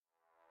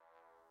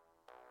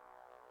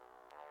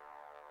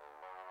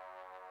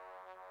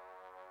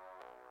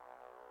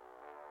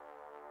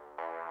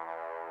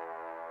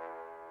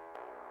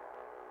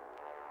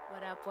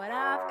What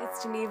up?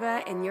 It's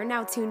Geneva, and you're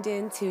now tuned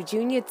in to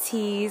Junior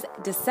T's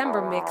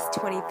December Mix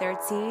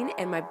 2013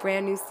 and my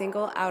brand new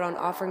single out on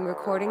Offering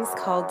Recordings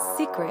called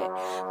Secret.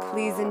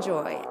 Please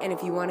enjoy. And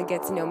if you want to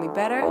get to know me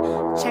better,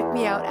 check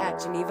me out at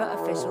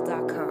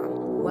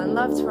genevaofficial.com. One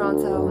love,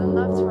 Toronto. One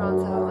love,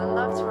 Toronto. One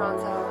love,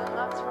 Toronto. One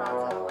love,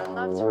 Toronto. One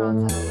love,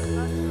 Toronto. One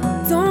love,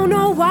 Toronto. Don't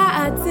know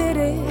why I did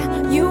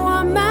it. You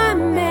are my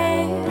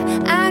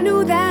man. I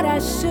knew that I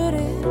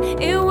shouldn't.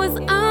 It was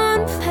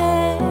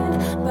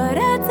unplanned, but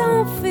I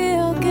don't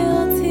feel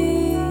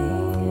guilty.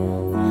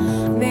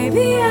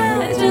 Maybe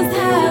I just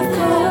have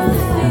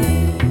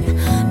coffee.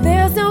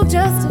 There's no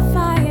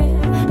justifying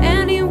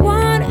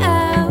anyone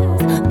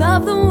else.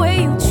 Love the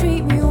way you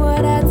treat me.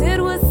 What I did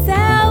was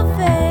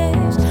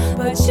selfish,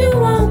 but you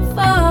won't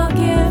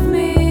forgive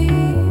me.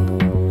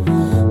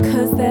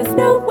 'Cause there's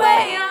no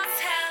way I'm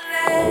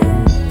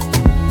telling.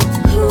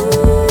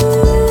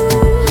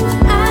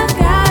 I've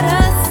got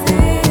a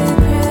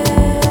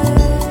secret.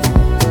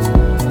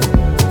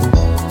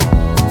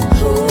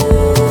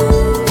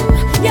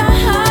 Your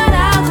heart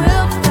I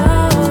will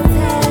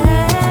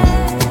protect.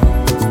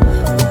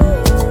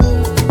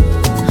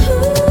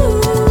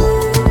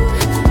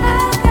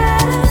 I've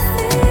got a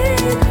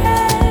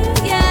secret,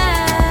 yeah.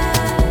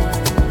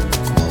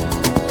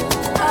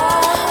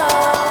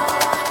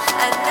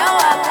 I know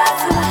I've got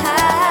to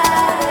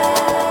hide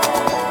it.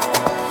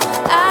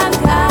 I've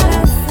got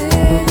a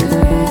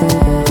secret.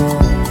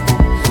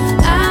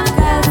 I've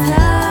got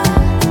to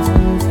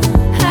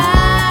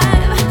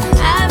hide.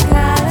 I've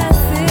got a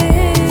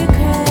secret.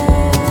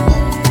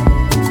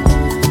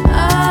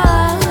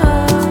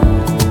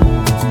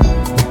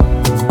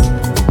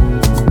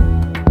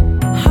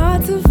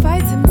 Hard to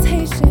fight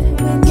temptation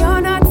when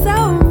you're not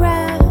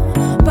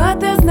around, but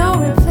there's no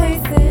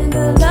replacing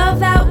the love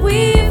that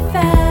we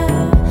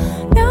found.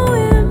 No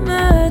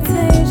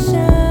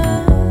imitation,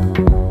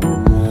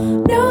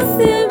 no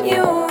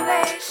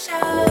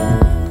simulation.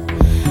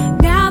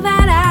 Now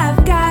that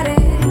I've got it,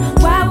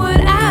 why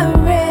would I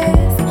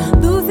risk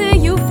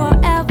losing you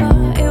forever?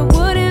 It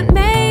wouldn't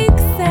make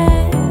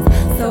sense,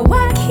 so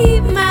I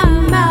keep my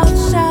mouth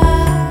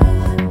shut.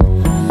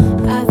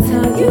 I'll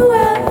tell you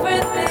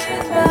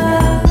everything,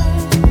 but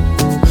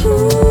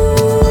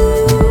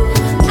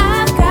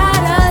I've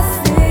got a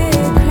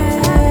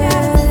secret.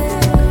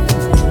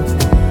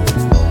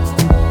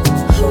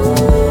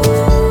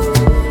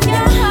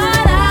 Your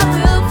heart I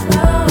will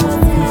protect.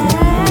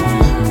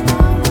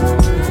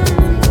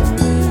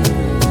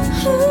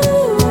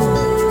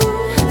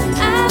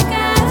 I've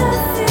got a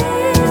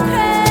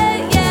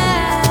secret,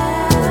 yeah.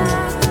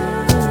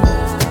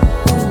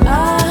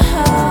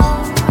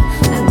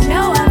 I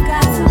know I've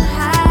got to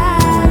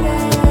hide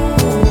it.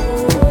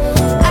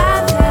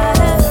 I've got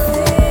a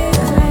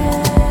secret.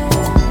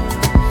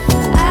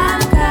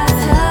 I've got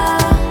to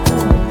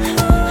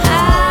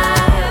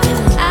hide.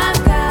 I've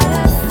got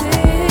a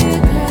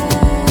secret.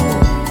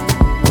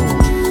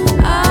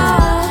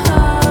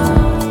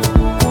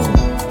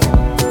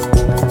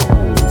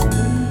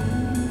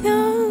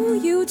 No,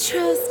 you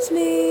trust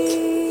me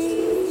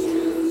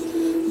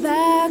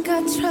like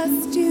I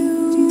trust you.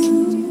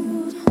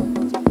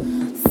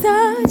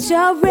 Such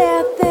a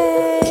rare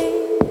thing,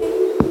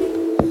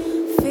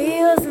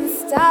 feels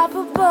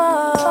unstoppable.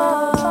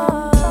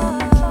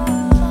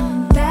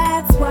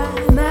 That's why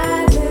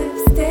my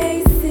lips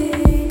stay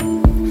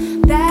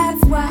sealed.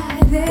 That's why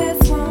this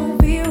won't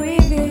be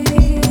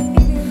revealed.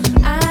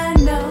 I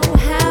know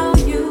how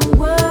you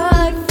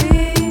would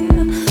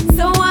feel,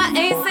 so I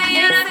ain't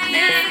saying a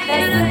thing.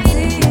 That's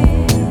a deal.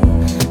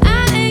 I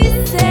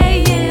ain't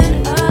saying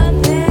a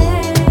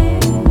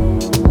thing.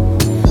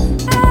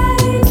 I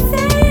ain't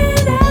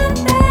saying a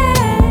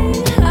thing.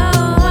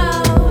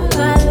 Oh,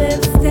 my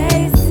lips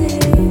stay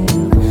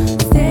sealed,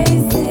 stay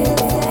sealed.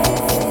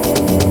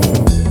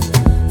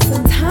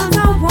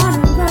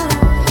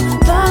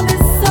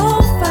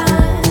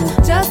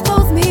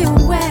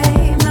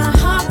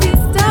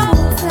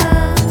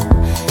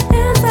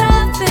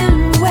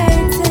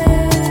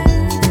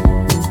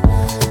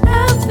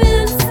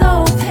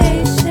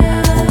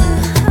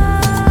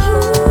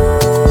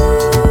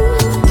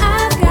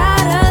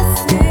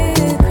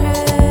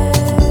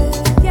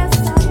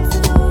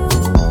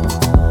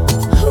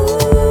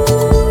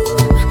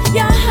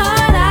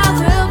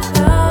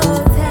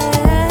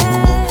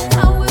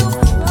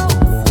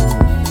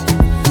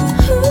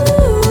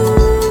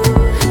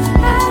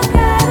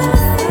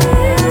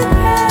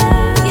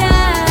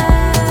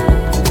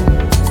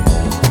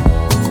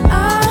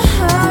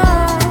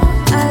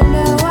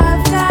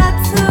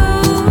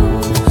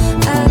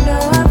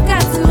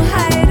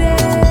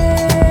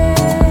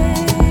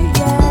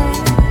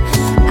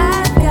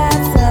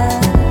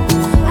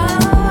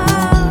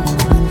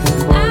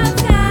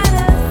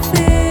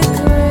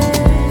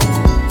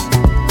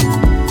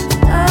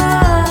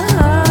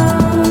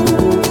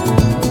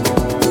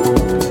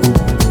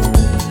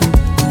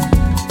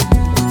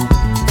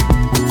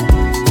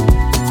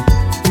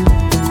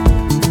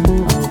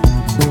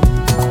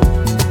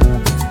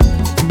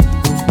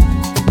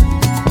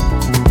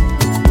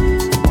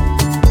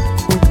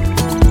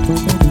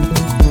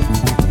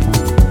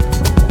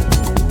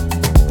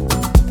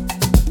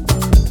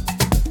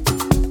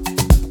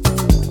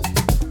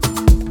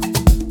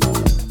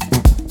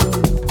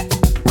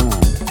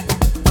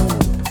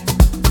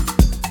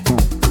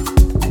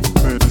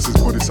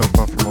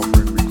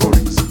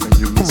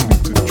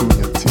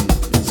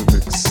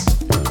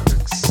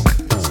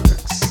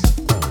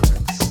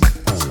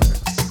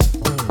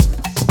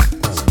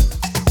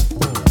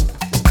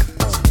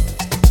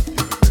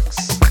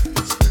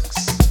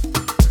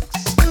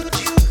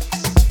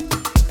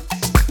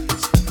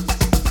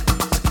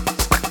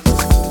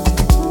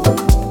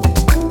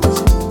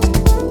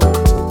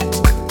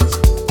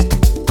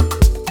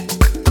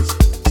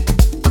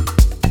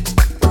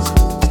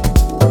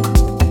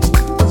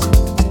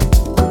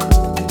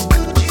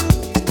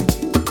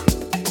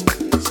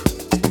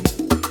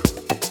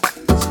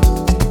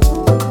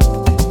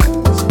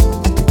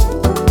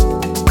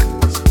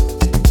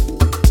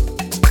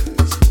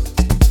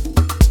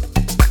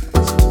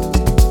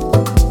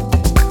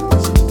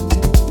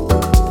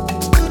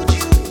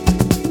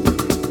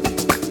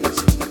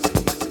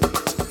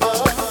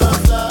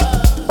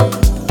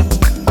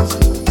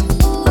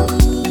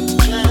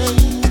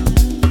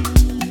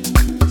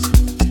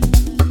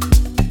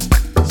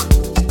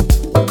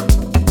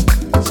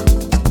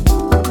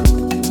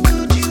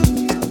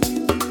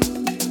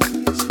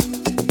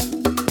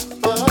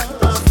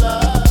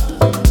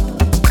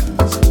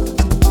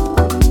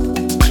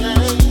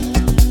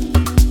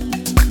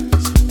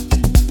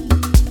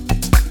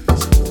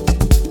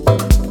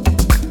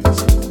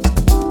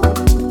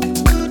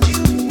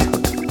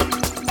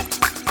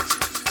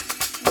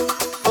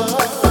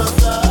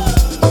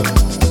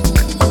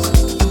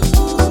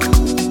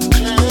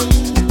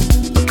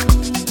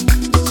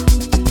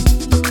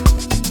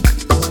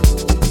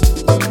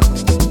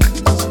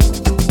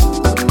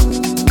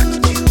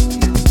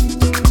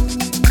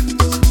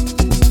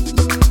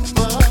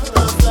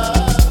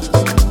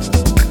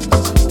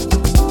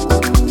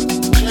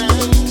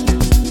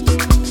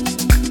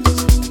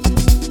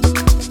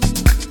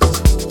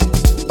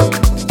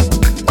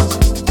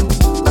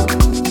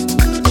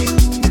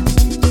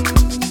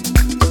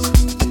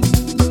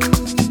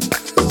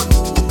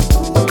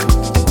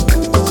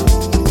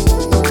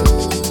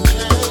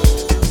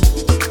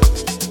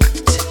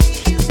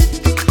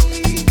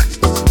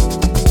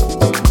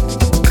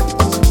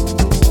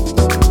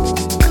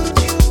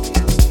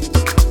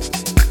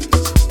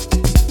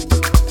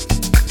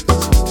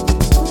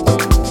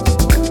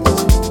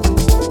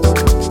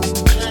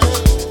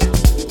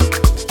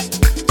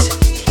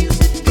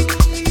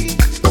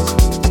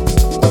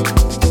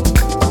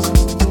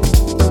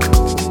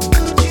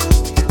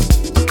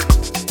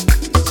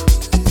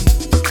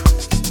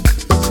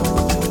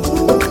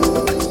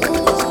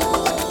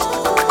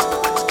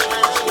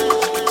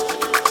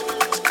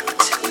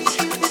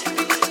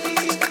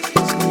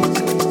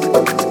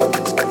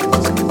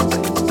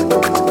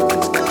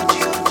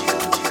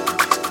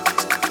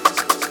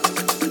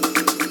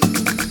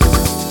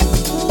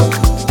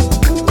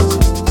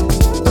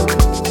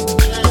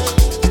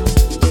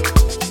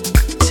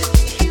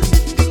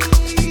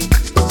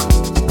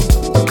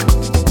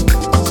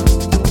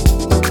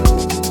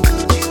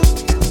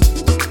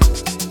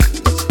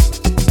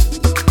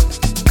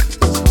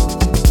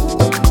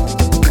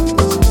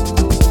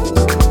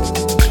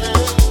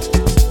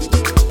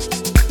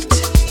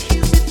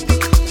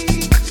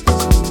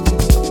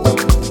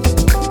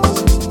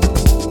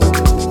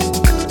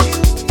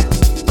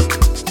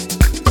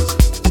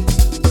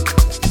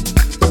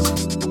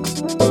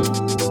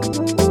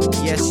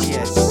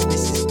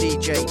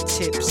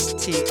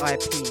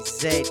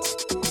 Z.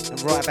 And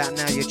right about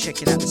now, you're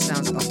checking out the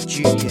sounds of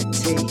Junior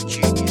T,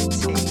 Junior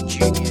T,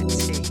 Junior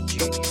T,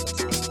 Junior T.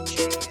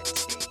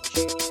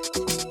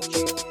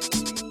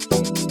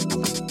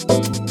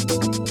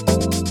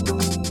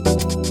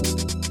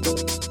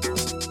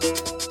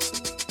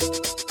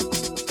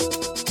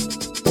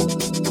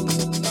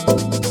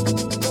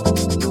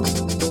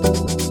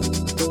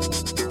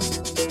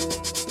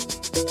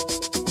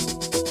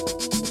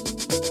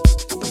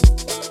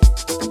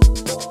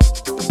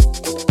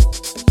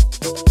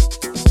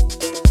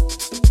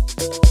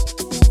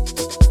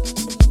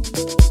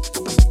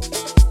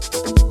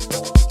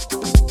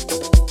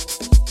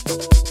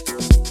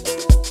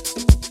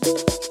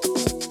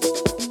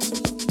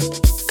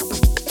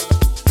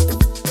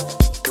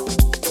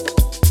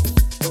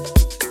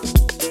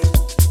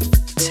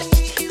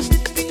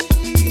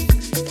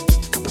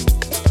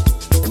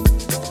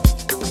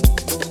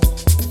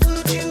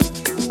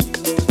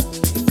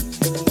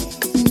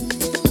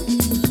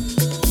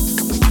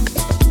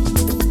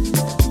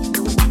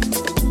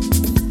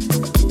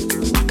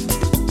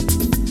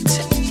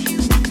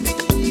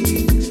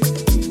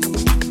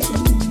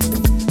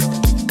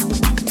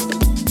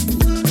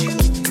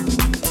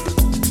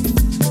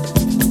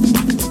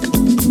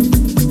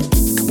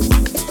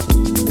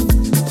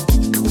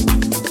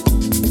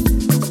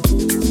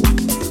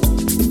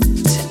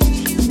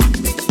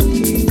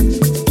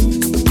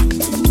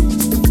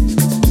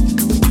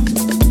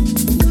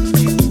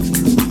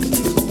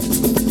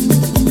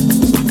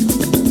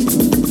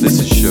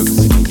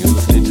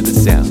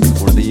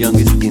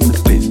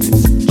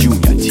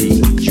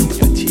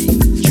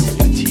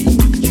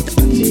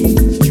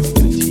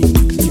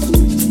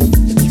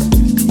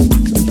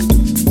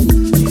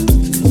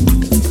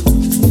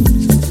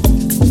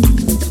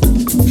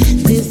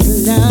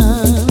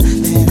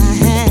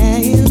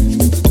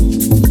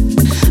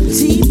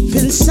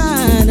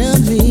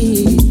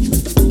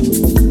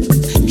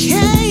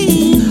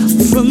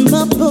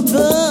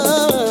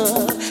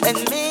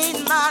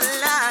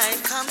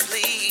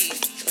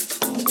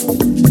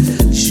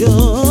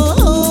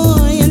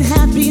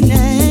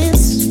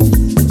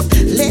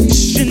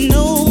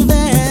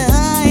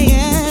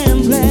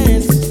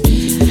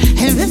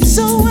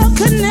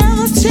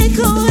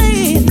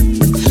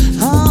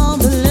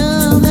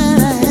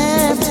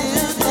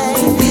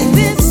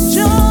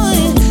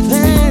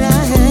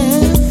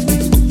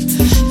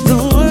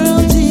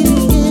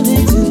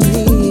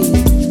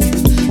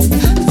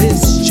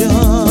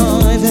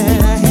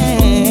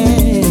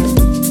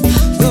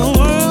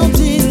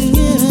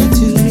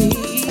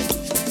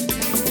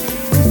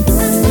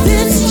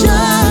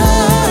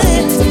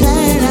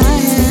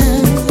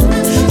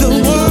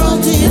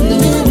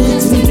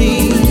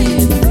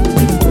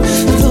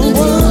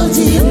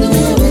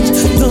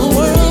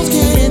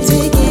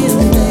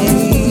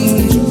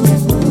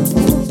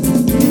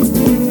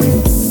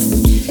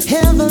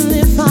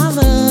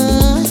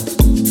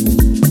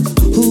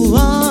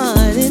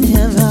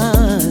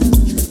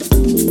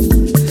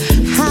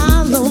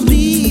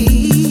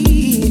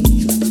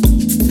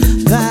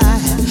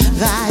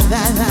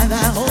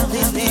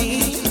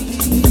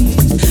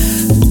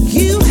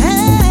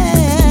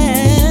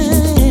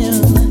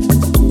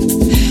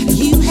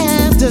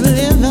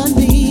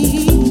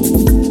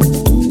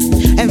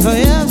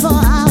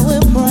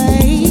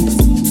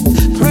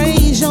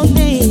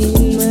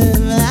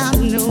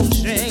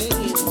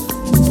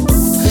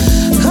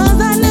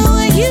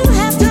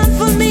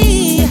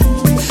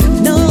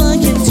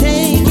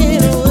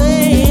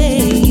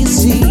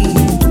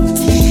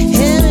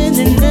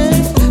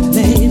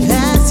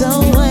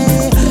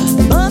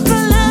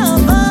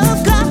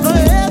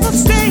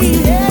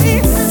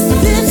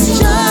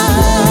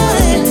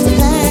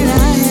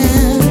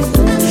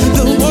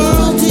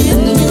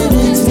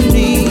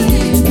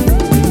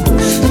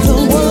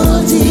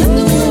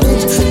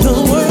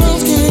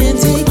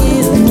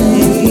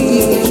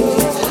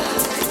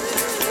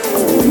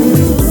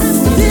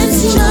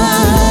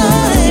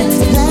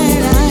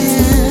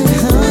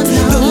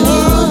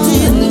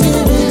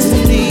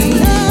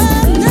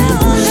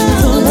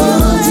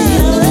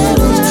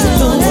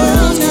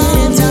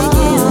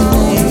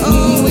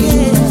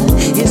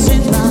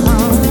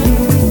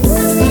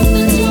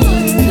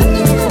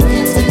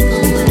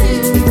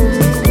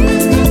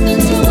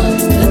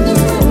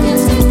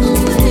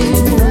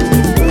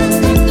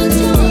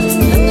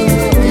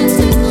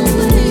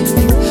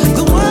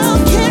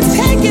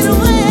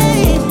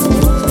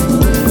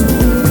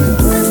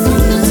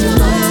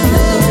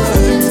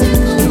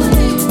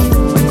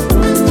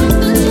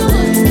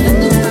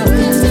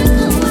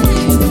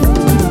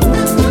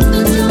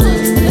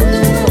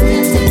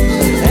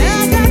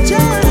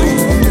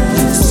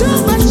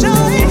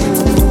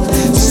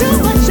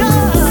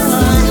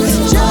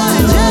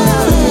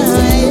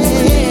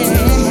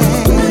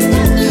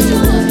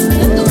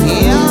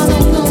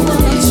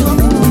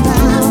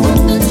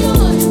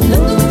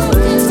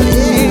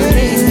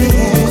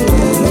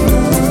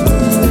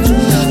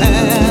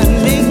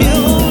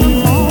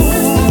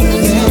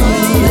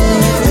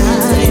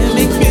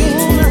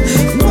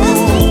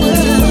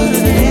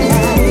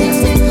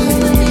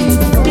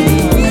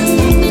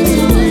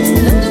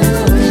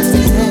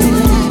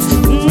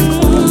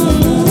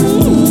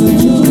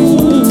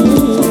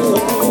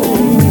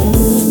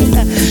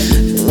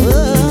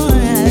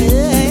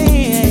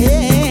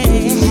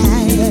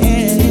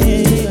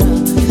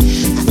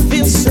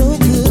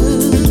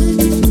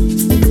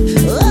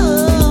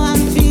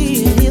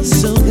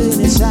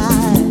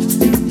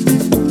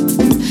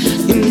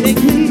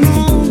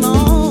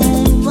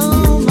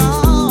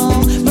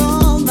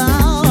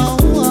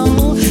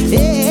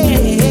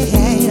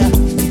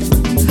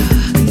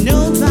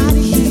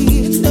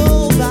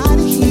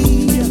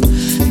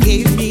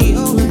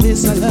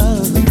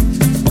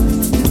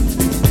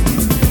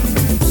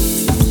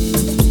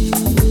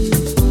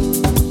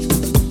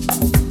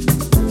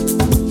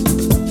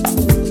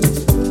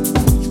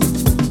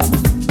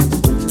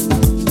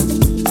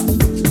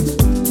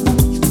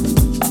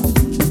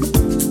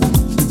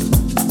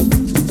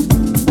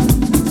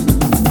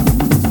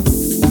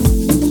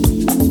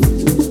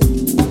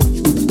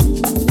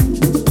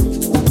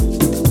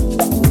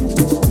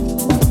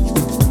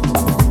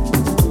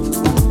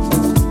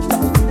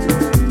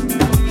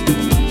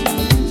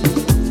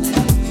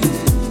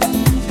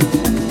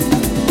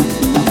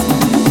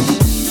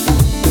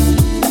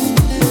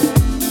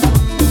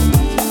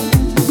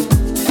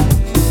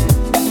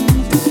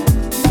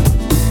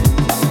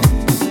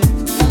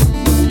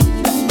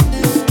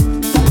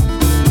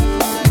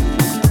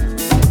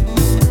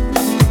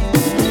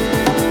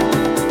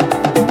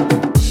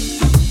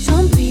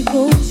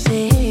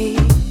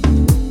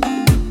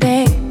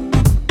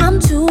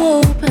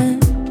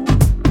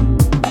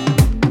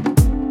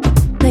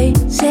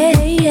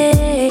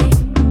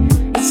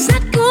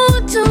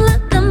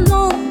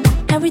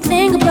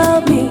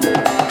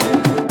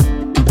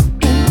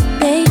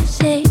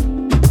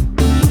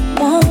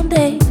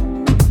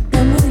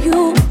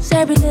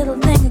 every little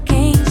thing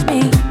against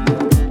me,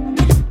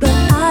 but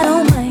I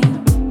don't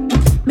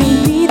mind.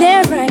 Maybe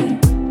they're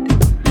right.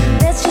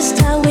 That's just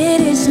how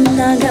it is, and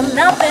I got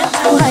nothing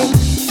to hide.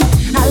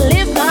 I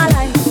live my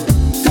life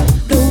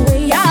the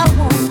way I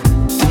want.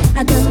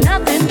 I got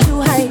nothing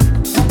to hide,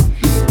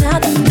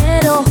 nothing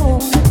at all.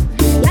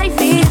 Life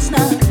is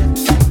not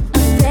a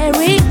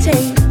fairy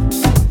tale.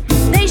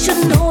 They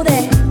should know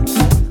that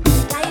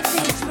life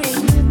is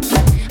real.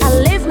 I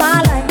live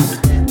my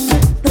life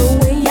the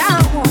way I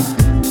want.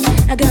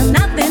 I got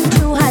nothing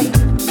to hide,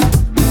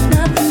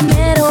 nothing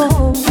at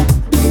all.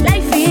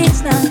 Life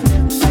is not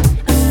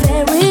a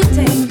fairy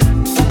tale.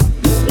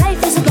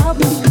 Life is about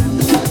me,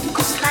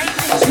 'cause life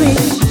is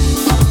real.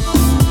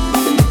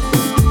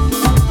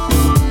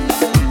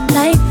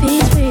 Life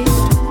is real.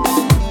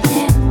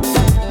 Yeah.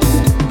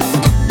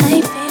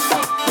 Life is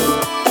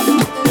real.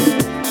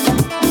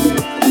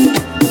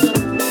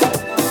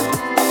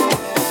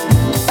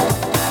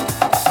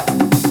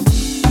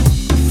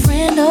 A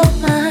friend of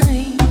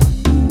mine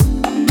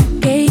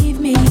gave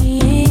me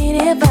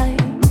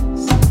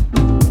advice.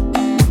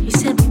 He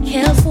said, be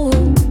careful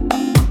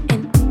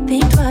and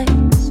think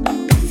twice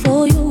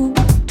before you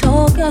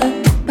talk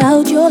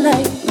about your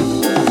life.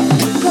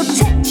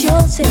 Protect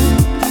yourself,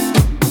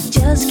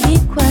 just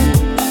keep quiet.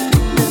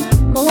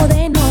 The more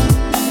they know,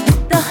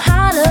 the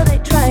harder they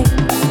try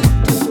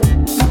to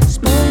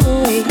spoil your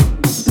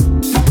ways,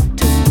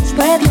 to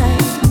spread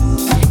lies.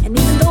 And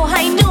even though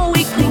I know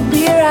it could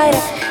be right,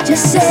 I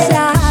just said I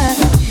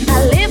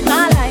live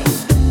my life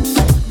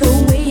the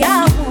way I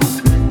want.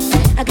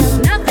 I got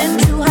nothing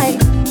to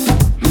hide,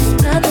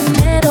 nothing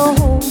at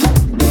all.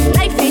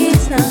 Life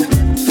is not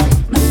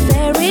a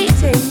fairy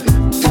tale.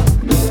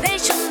 They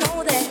should know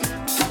that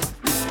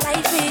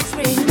life is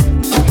real.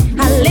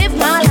 I live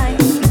my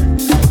life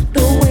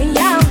the way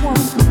I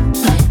want.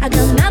 I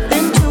got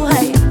nothing to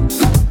hide,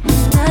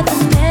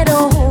 nothing at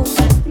all.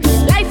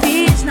 Life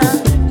is not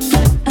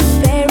a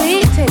fairy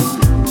tale.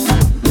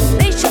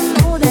 They should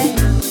know that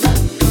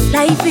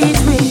life is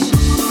real.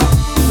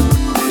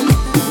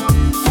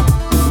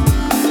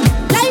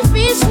 Life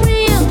is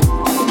real.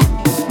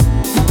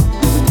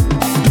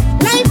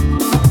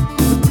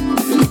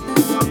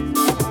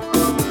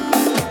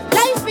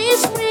 Life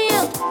is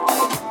real.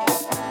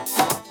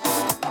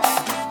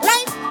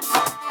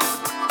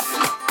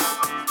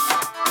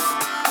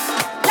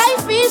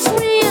 Life is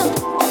real.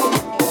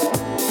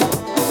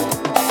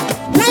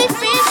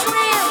 Life is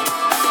real.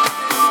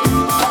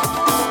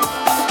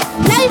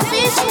 Life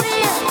is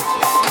real.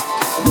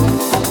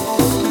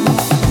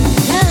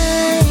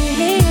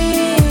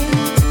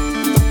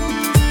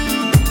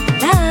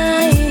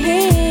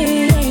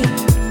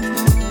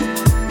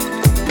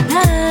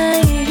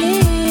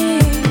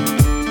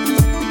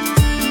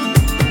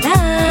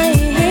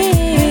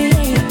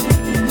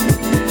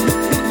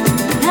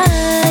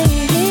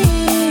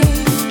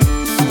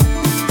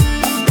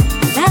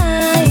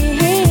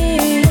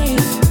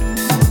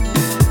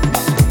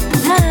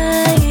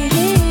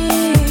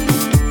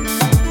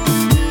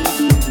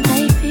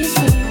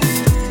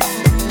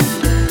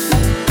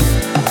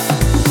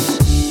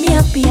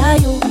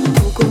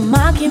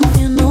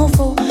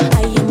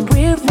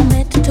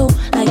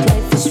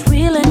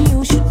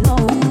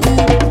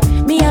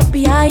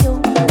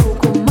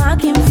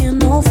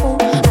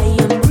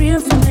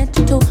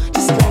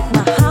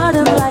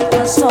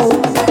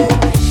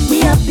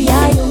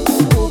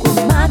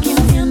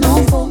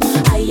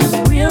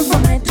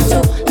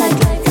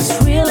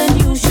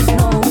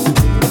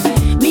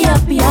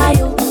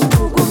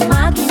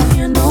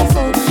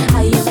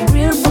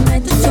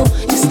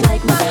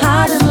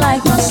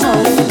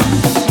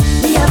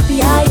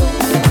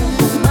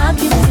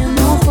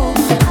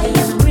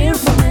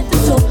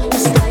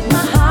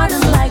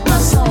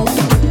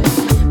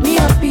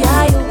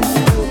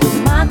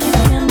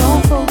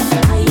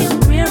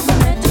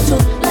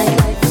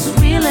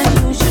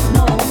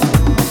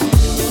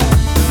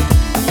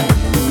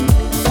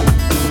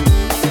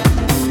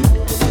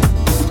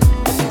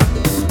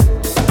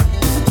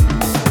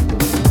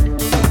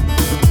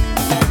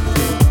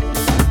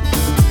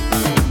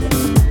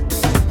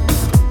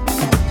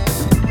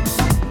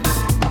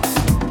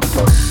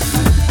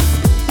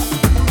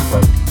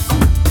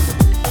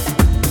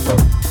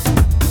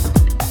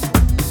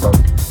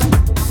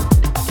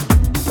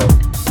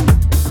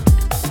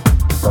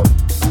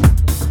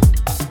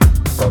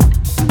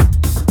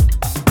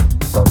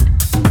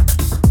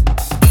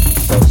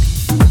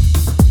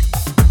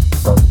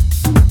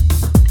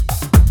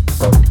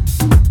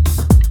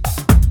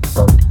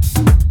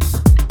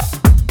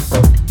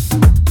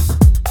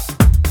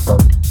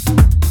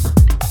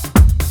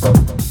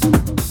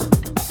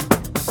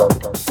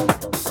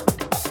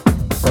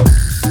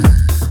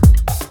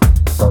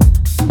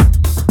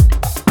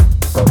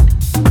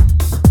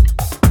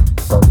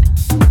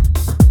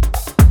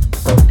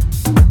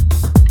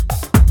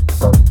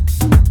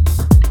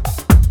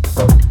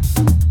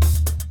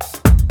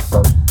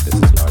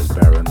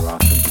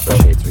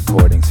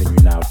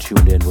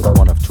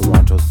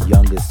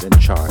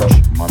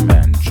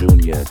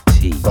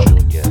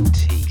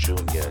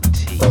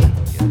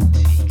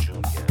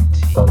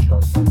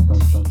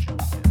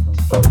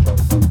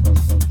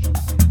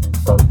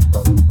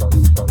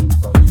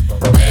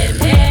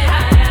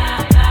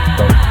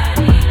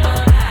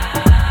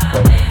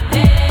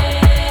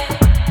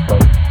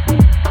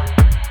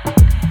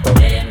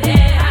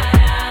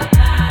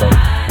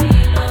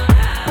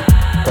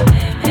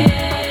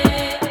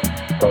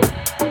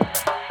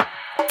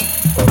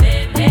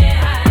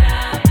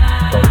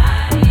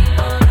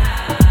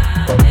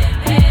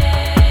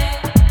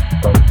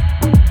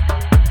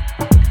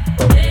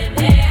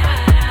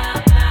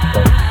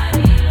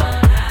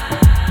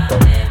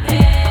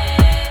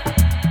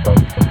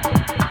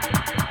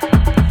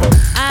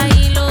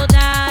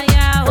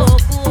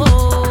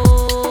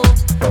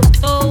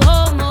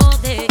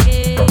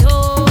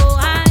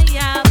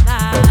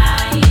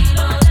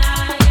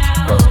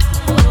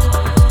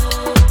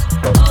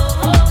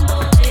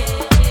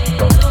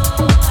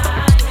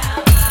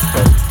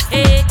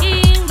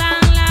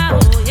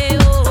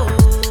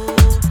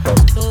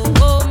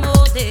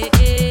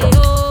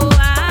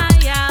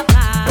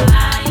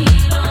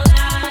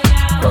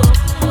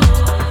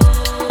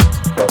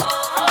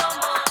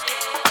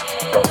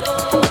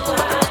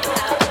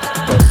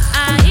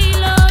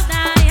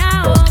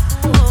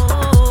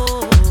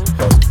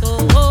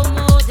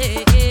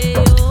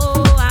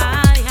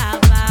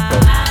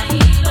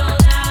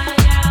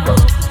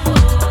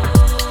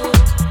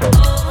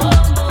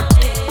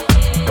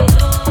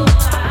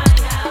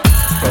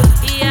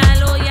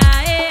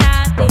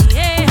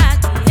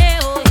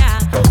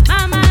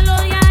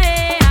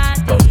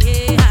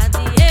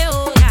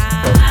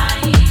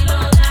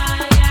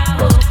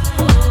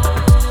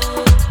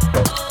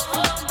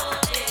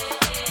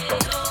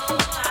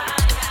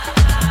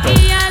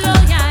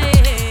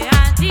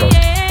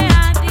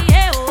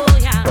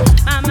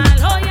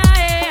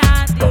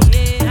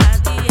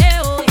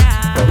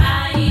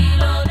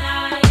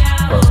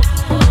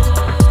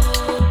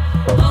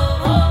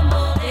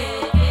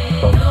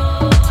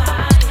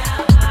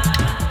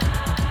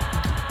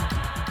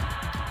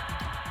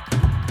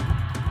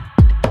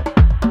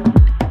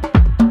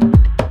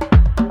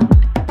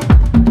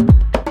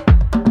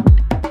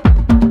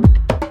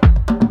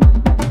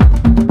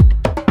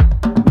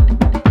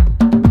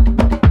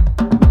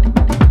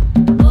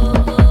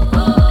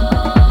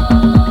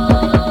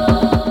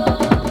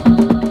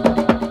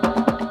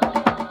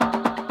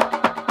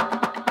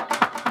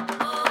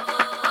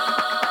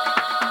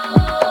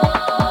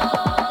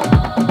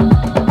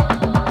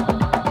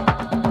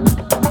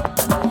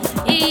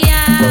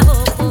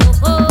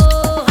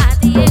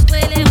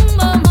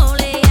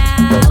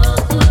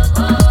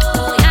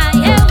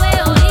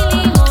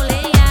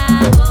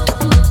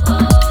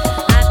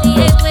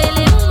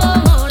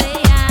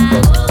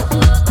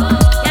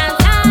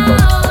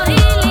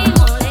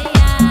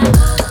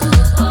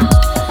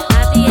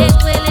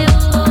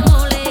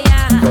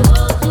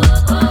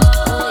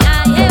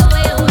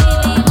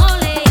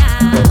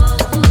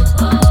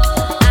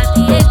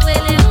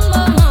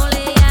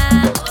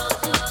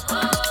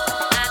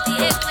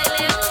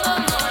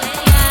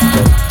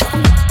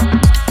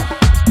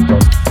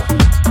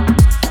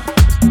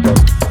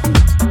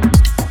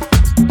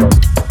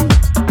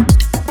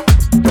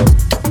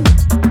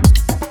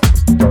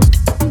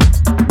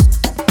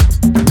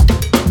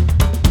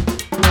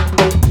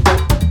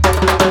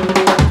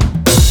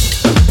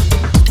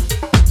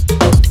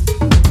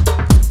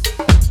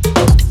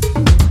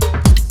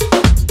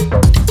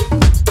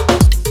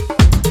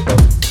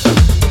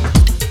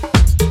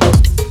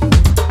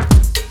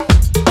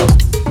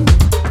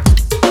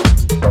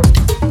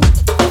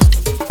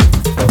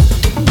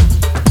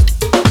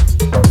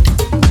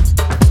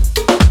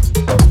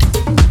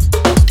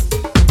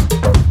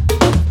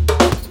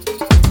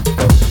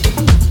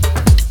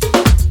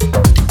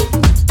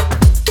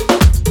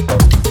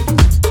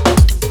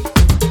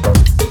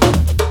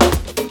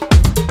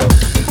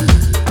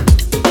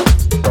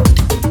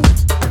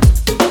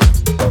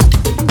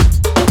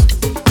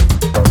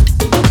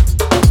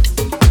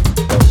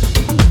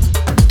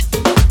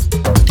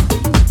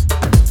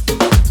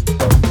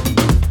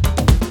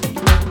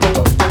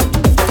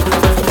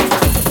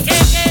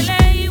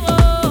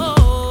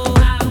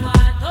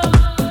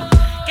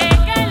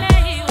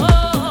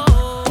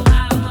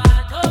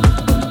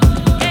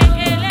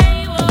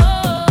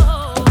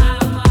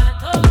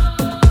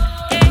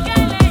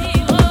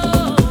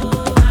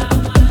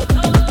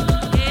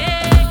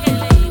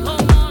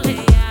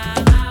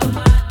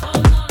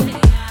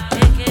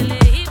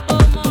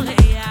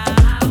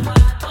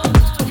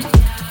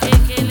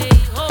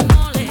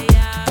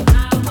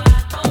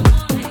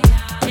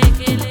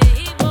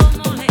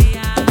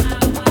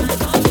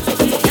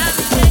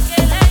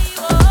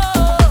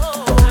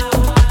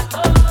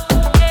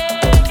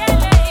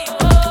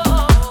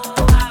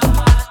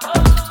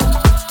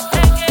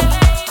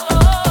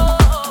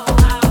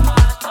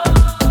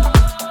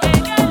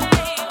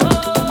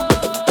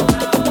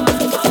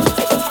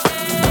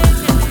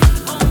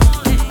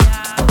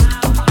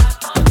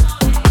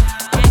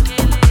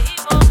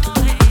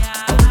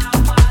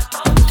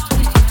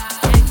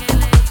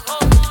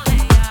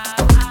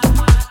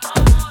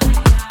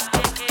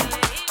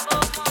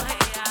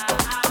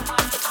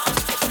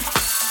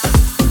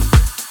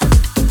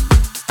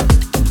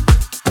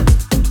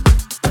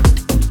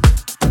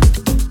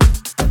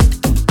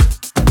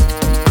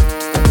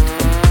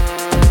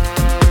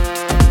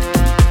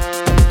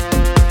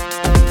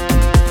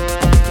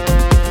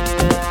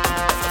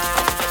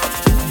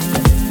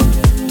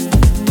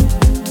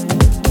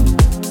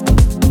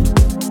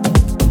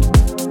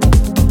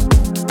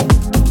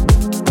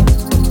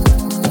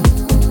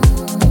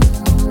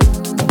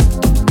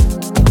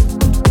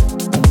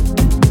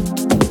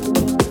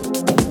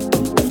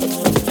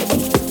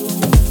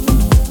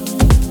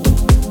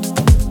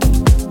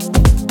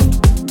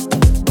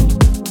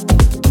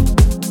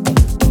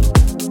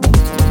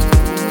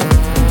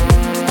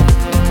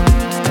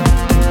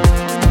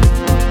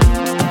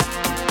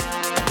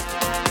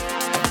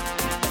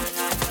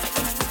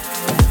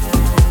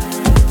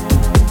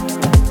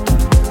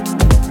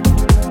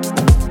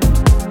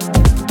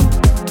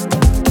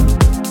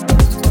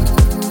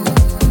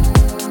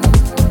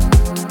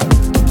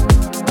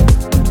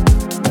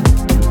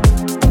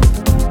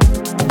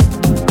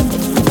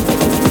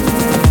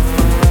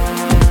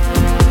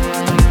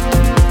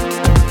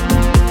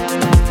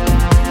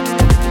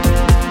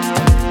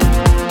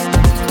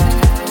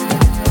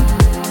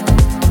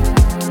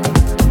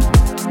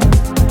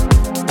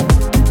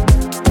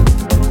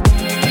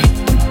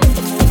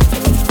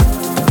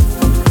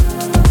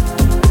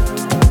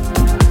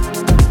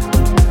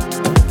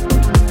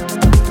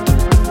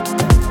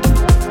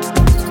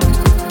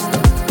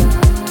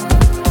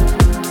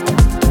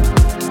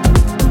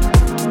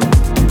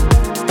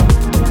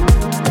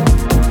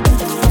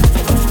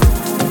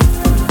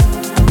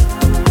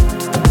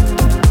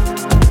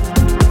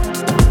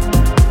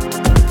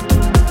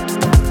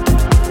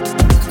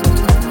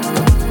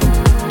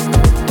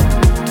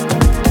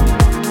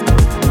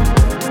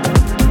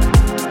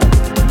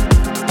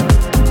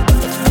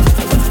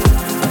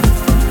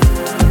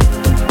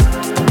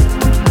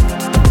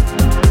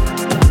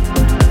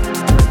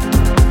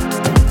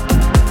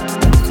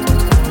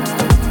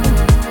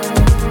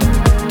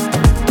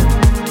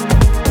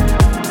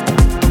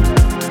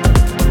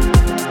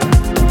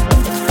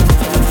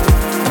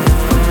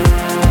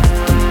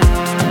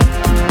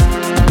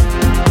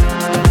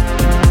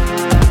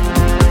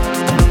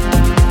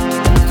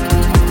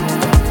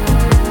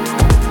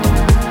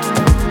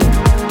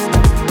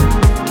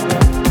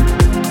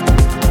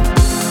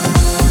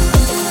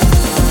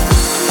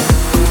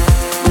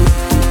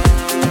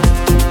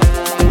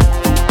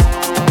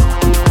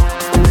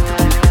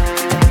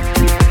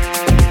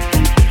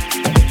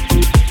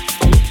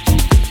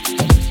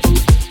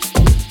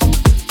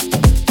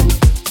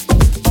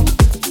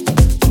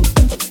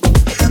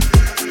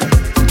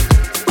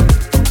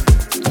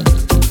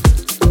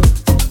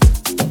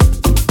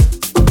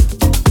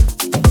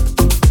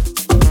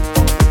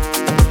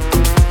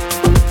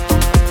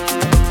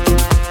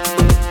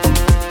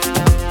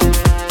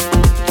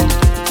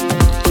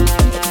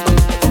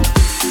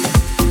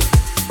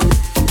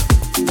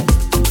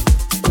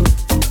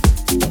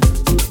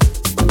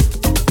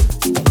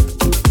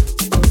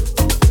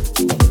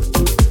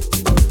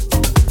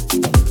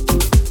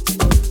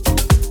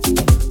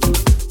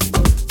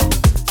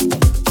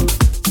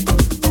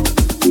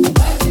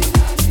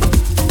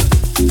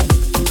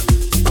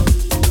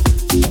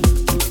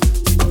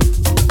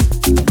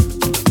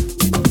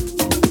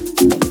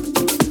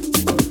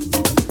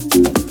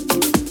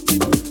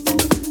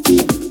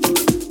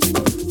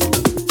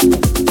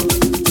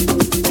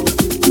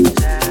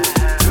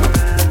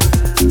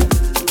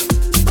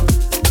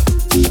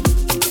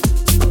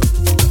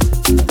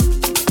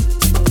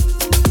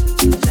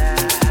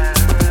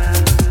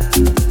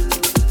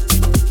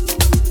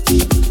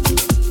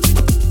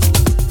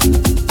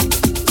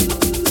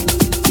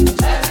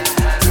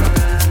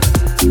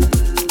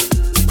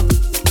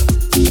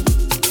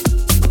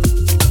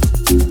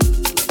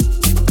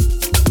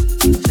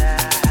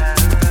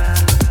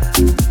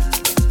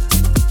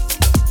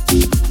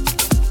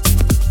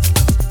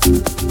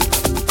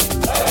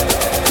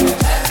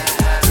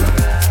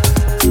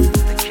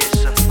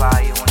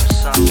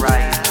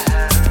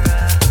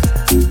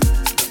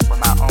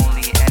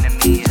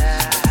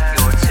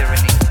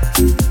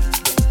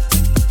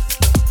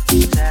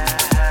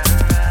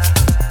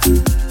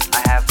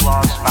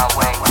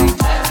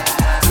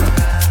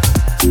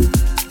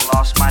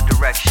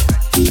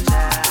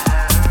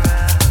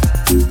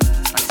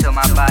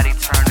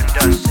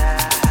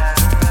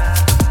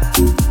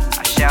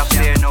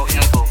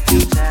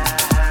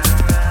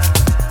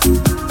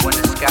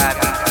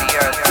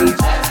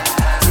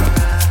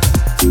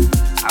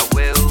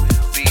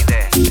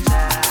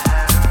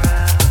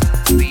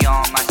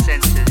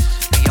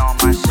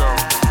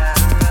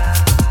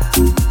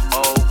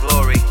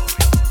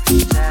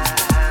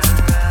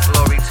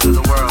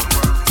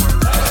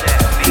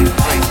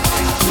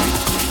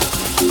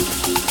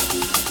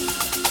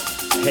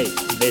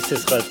 This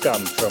is Ralph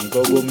Gum from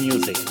GoGo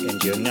Music,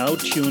 and you're now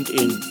tuned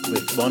in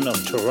with one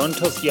of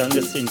Toronto's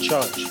youngest in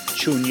charge,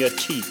 Junior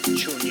T.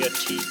 Junior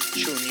T.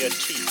 Junior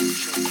T.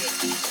 Junior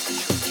T.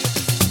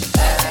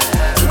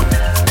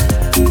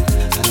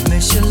 I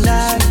miss you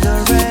like the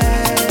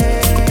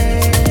rain,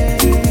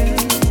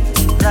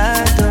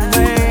 like the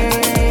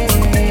rain,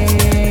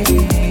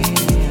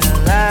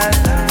 like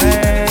the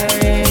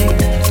rain.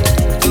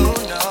 Oh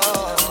no.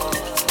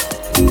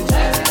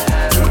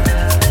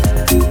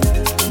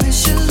 Miss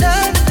you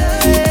like the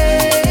rain.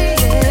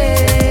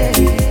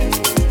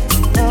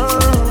 Oh,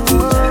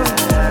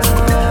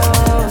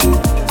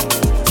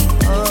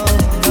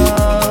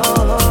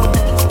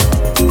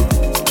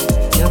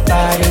 your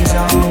body's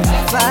on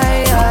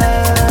fire.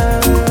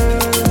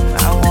 I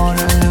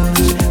wanna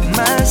lose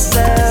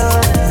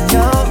myself in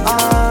your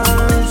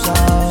arms.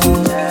 Oh,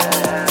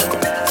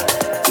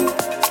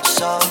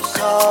 so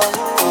cold.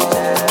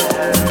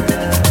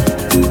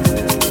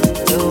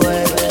 The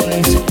weather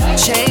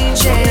keeps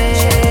changing.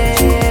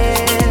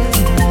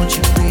 Won't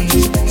you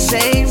please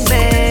save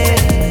me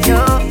in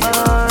your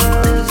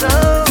arms?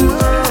 Oh,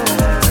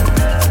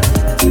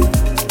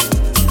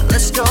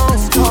 let's go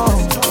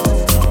home.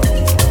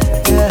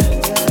 Yeah.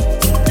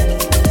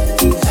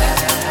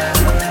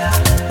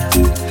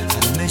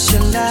 I miss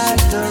you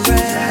like the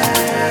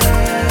rain,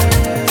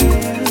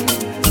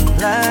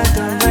 like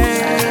the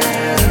rain,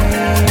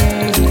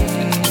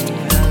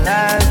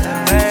 like the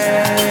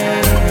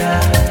rain.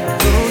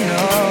 Oh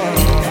no.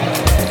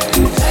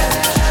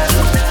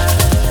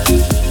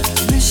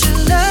 Miss you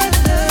like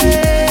the rain.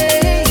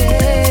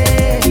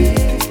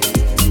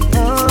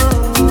 Oh,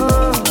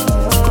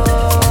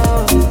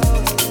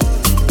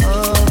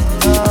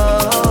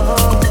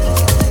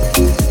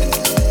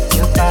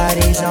 your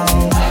body's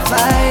on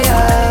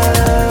fire.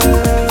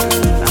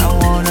 I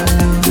wanna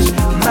lose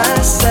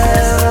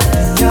myself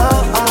in your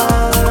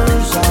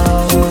arms. Oh,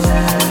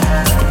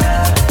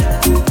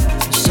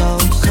 so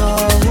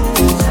cold.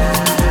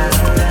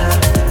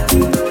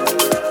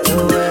 The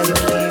weather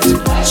keeps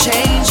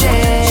changing.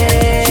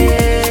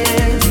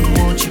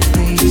 Won't you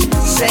please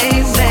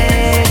save me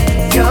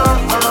in your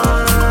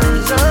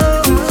arms?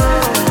 Oh,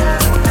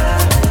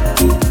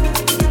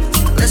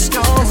 let's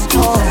go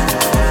home.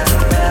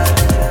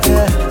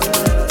 Yeah.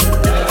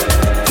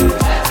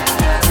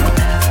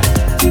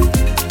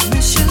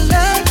 Miss you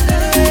like the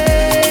rain.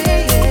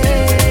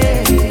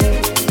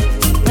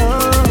 Oh,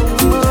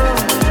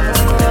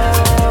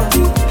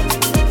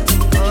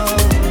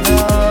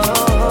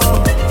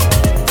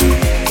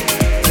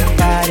 your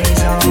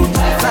body's on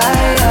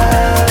fire.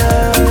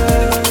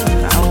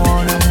 I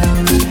wanna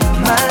lose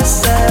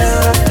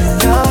myself in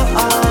your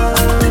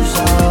arms.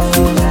 Oh,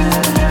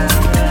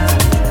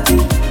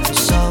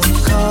 so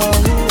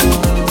cold.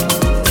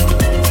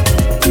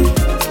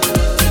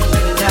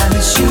 And I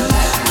miss you.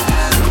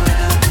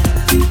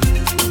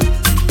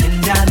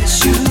 And I miss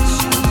you.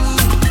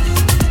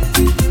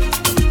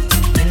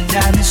 And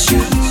I miss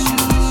you.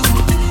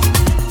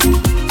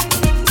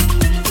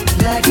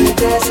 Like the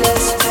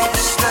desert's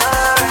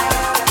mystery.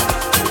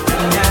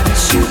 And I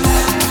miss you.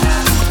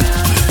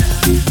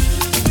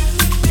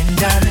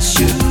 And I miss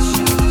you.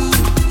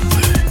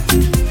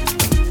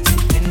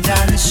 And I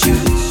miss you.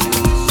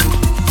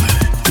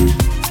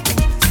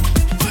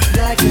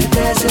 Like the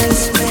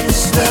desert's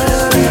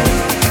mystery.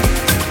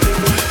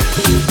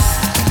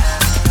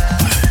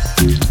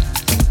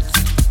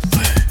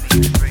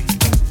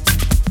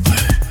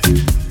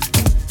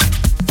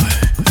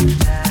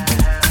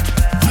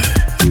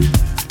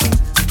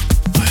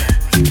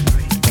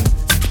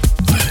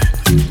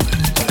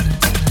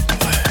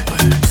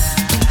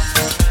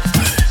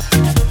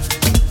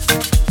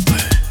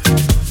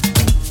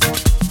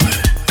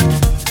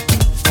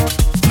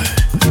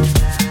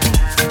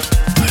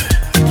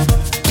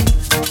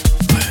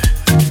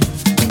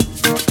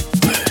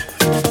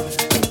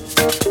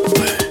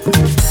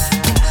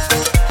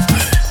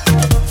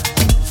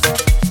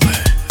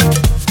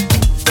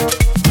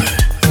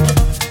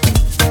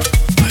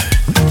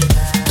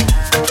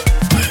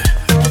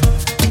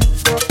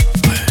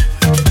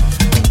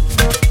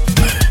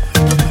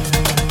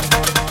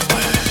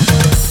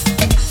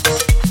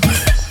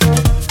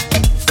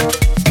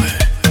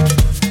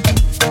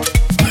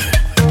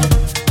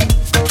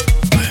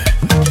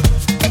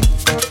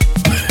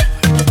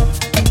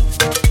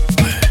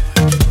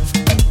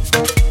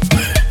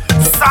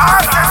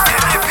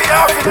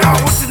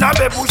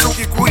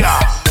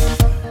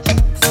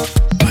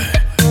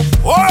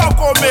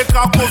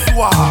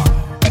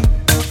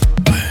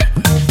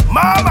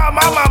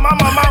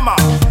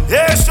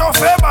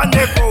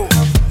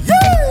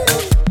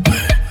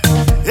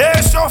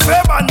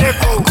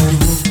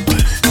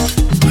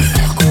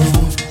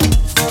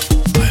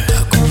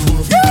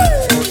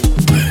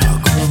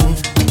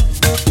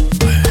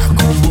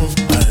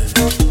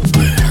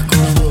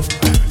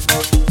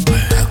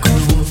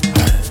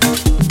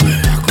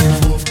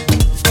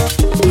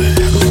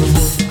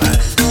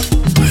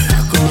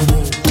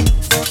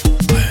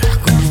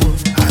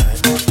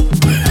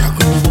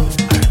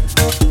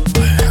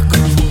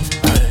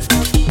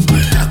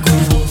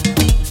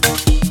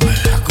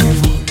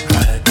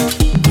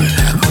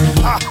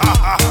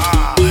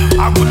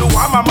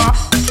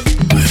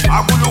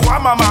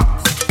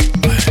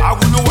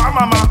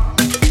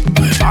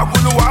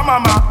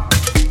 mama,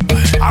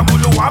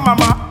 agulu wa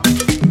mama,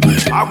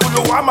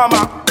 agulu wa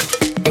mama,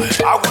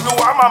 agulu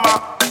wa mama,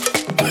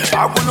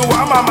 agulu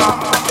wa mama,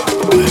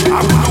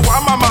 agulu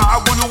wa mama,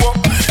 agulu wo,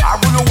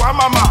 agulu wa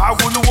mama,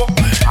 agulu wo,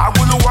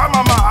 agulu wa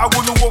mama,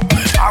 agulu wo,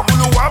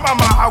 agulu wa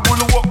mama,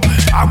 agulu wo,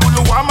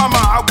 agulu wa mama,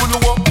 agulu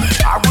wo,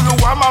 agulu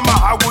wa mama,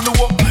 agulu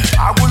wo,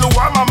 agulu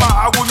wa mama,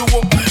 agulu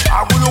wo,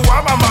 agulu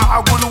wa mama,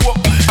 agulu wo,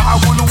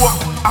 agulu wo,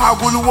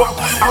 agulu wo,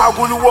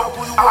 agulu wo,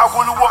 agulu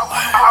wo, agulu wo,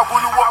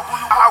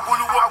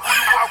 agulu wo,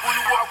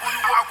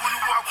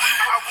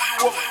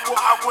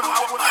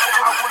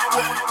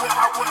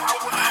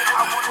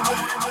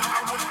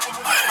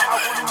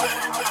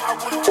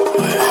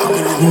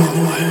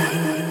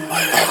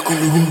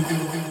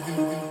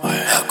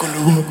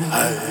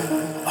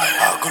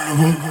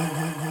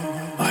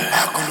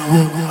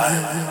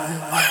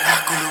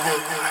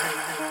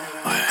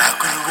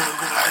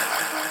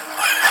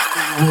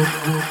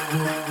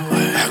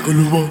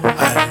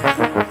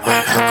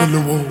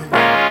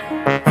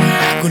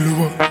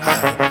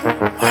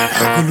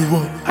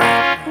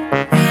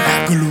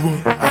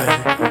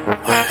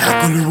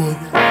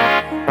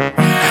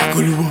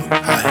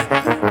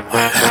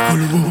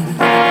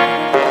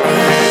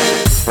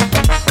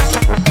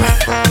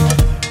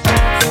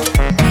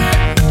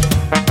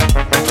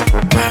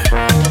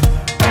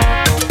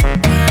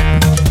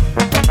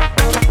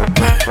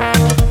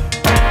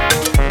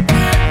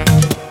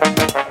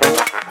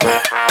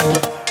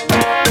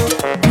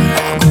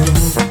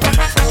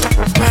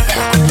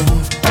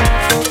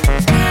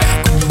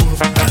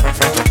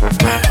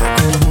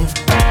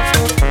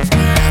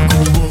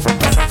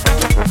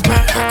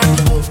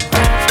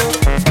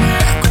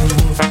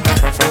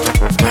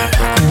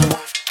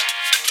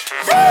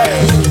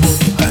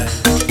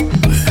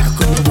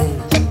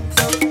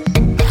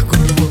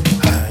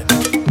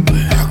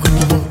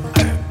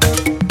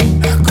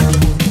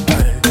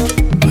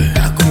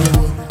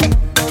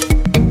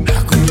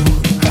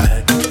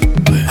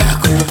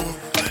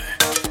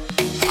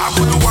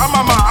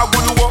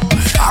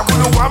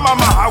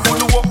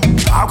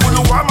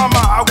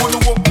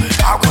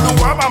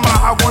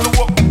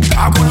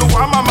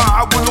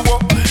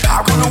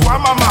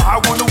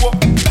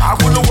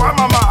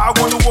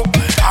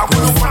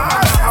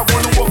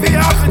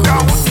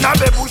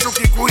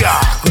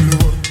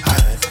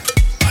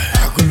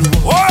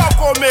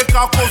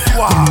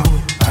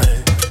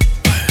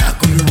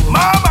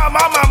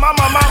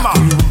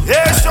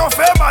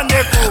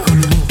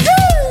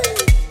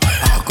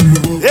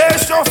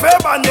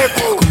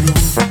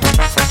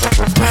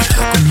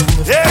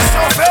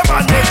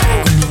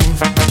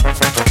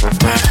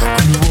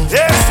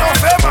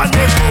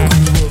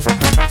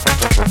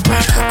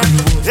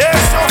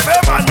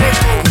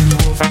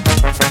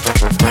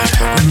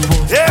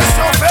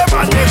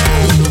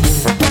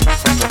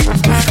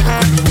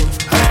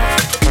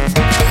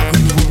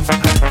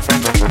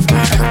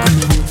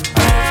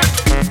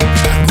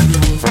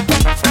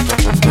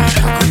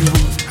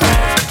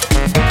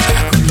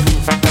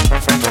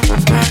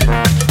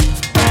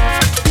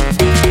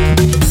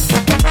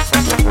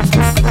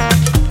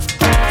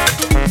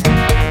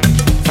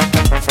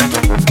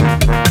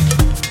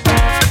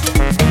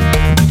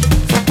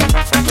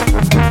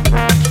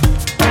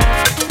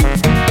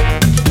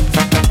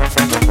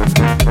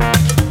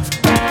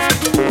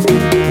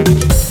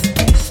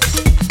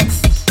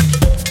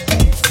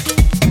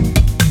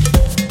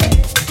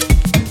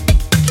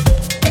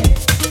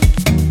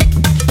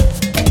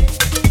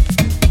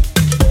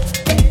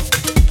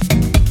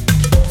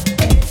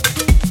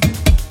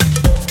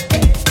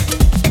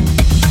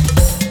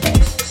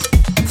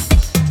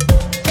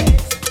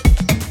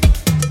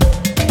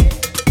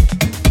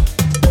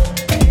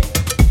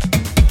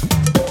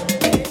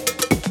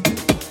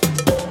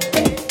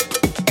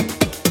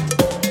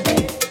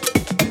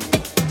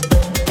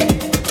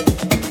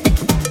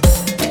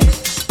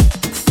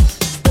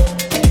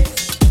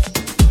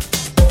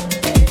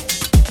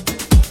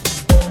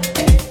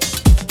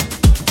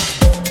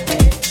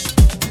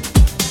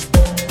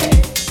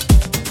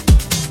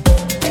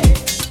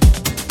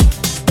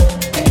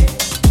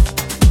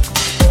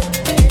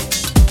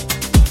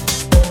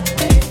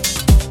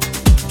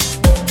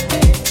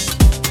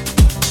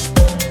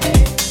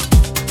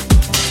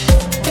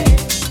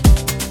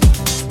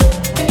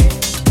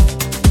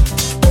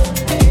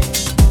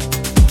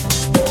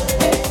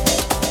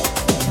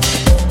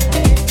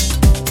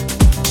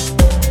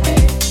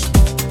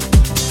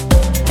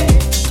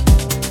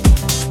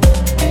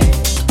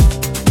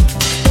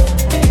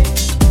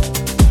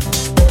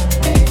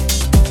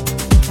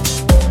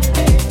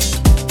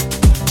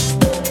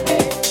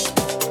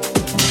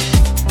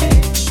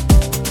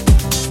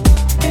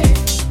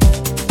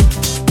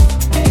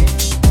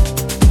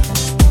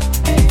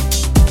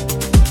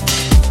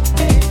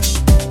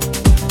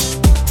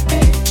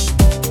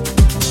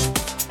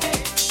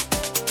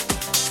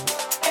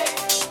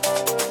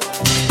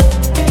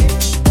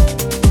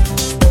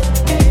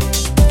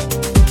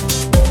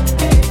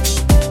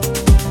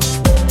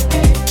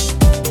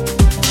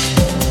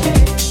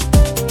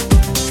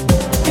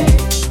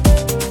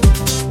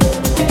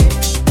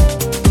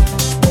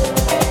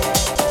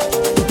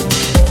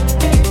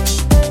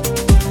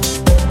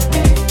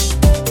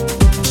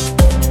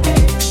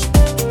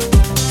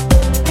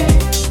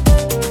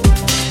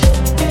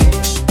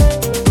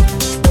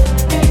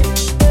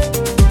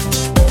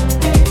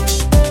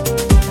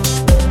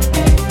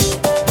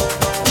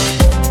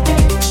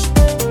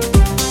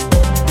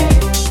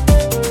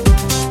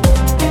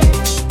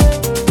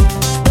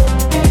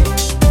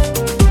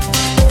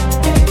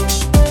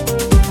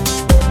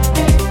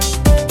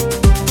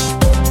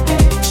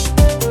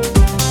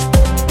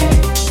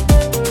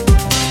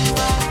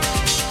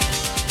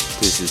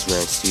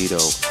 Cito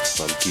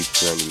from Deep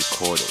Journey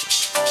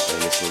Recordings.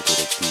 And listening to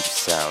the deep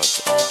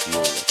sounds of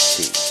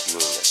unity,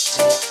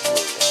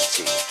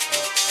 unity, unity.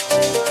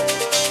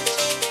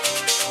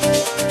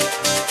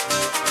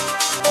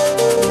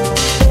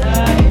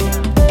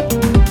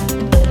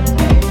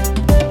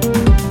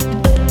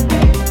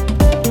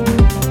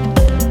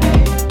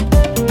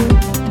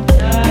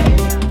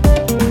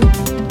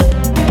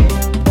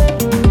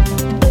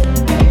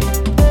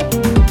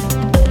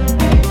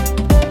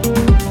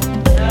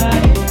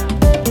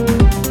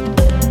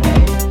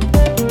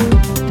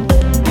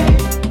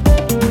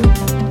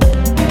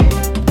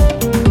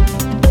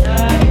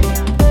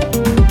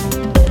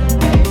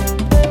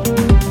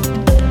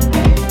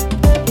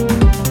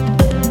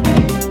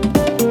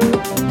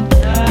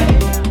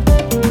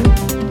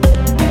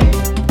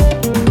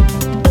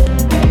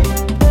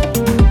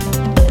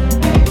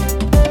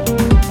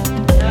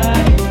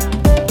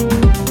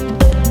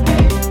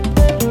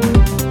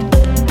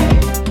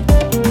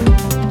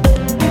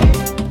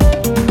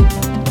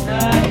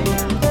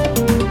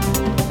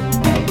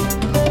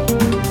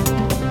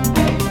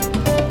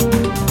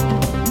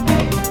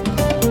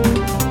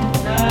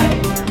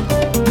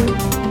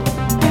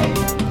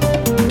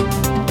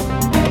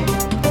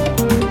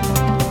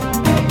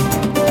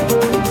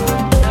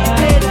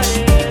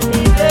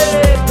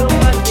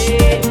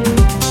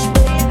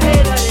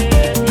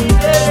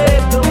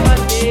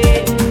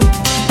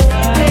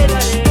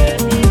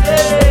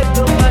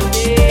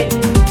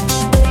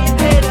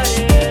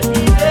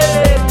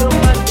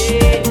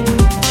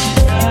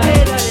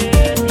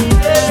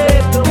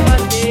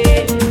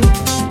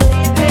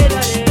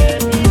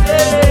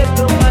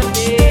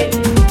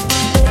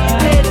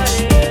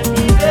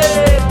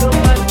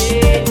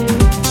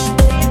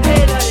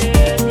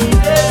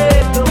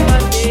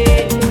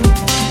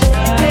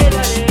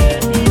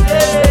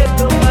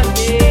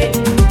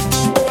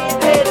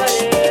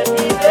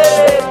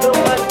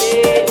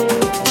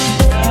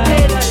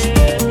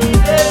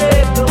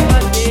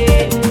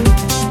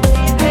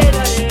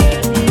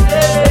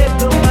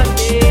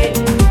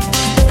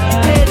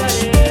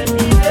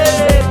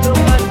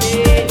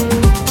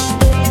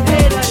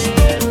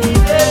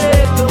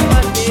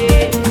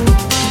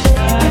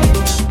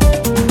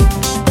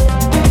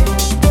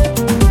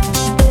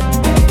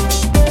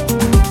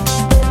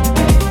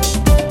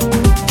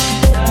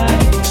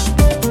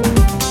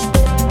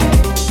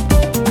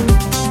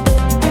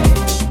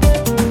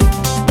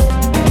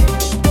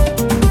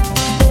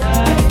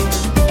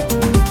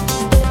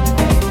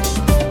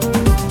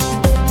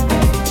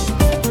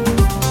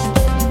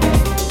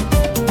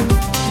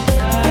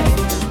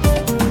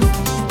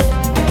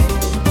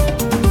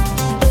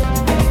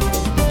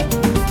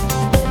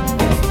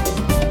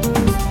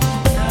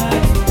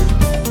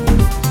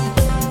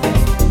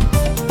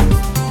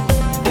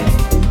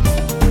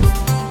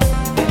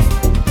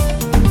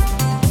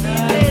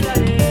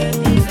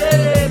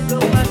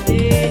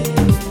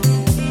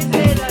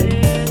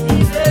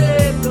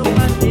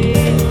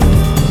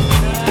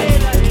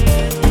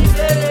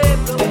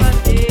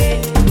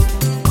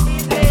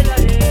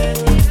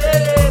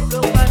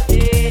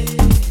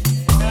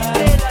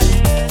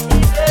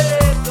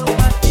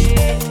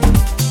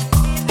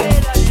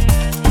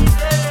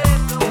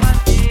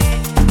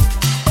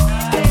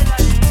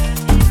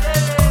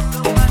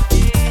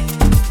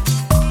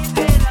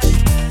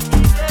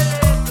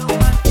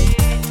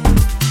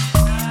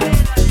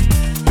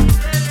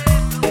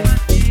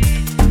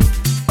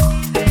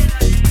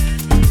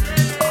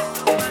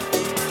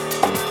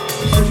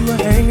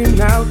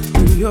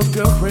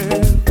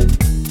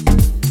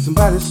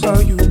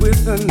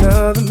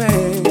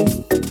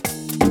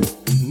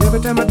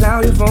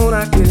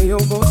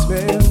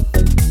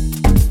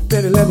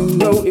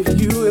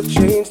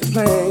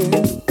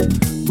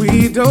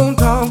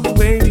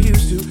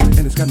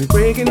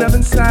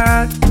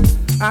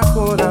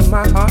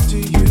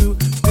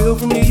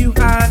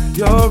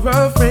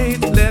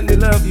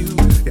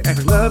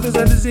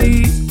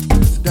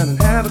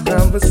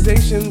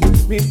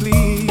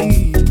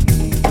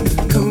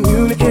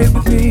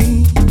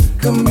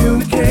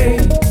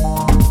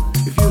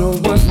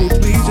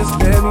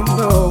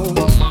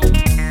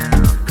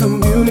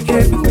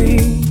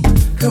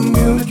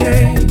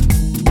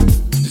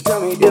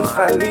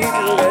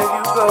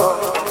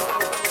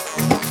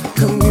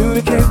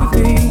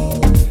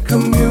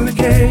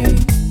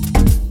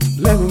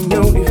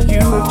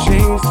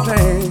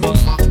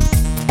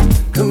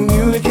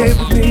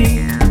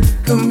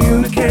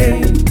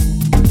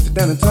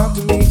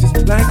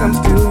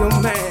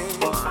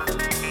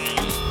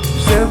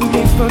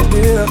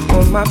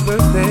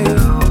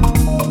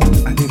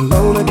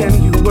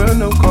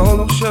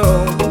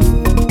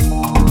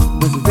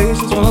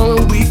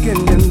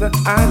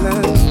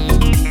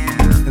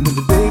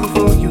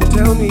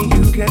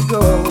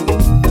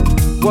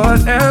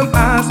 What am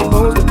I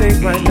supposed to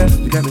think right now?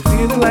 You got me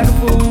feeling like a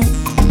fool.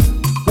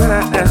 When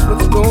I ask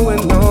what's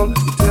going on,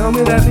 you tell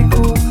me that be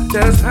cool.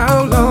 Just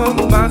how long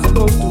am I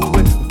supposed to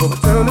wait before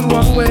I turn and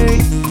walk away?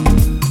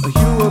 Are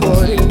you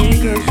avoiding me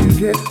cause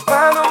you can't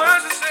find the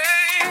words to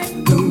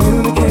say?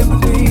 Communicate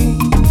with me,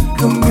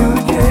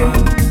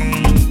 communicate.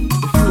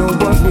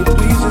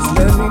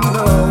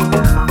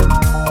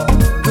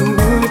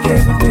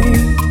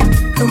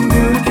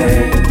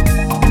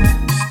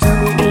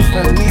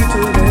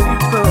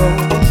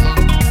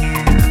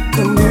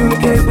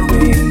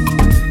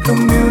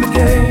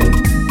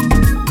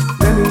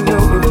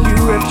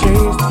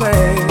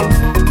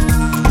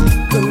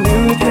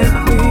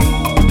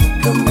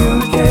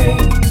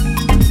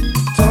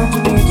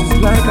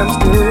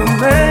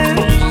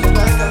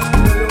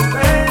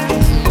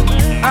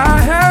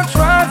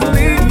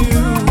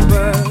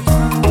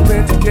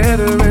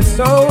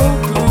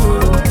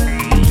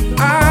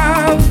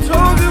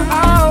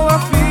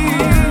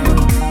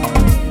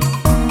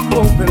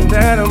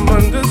 that I'm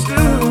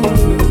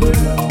understood.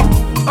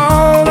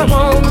 All I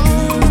want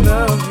is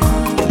love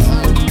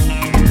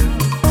you.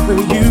 When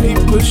you keep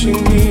pushing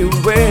me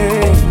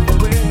away,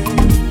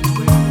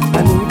 I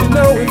need to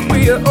know if we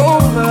are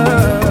over.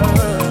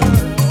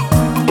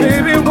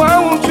 Baby, why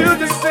won't you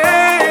just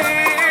say,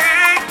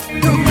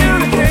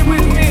 communicate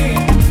with me,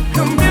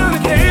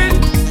 communicate.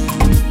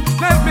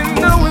 Let me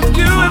know if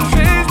you have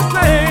changed the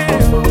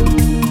plan.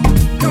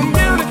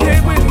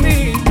 Communicate with me,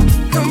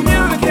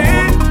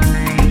 communicate.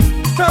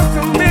 Talk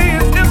to me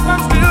as if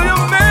I'm still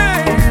your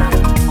man.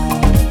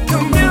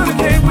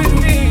 Communicate with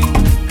me,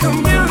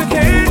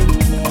 communicate.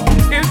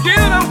 If you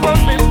don't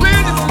want me,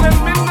 please just let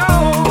me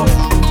know.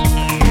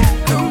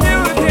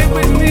 Communicate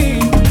with me,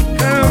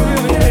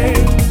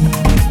 communicate.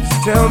 Just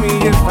tell me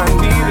if I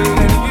need to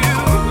let you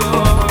go.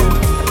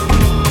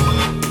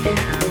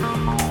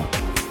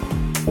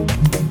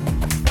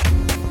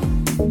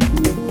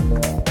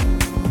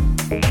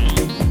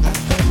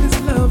 This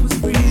love was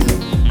real,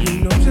 you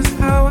know just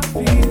how I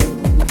feel.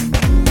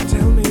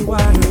 Tell me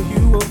why are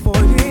you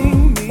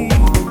avoiding me? I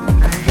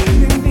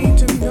really need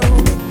to know,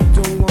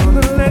 don't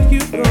wanna let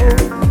you go.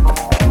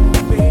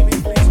 Baby,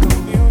 please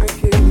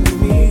communicate with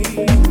me.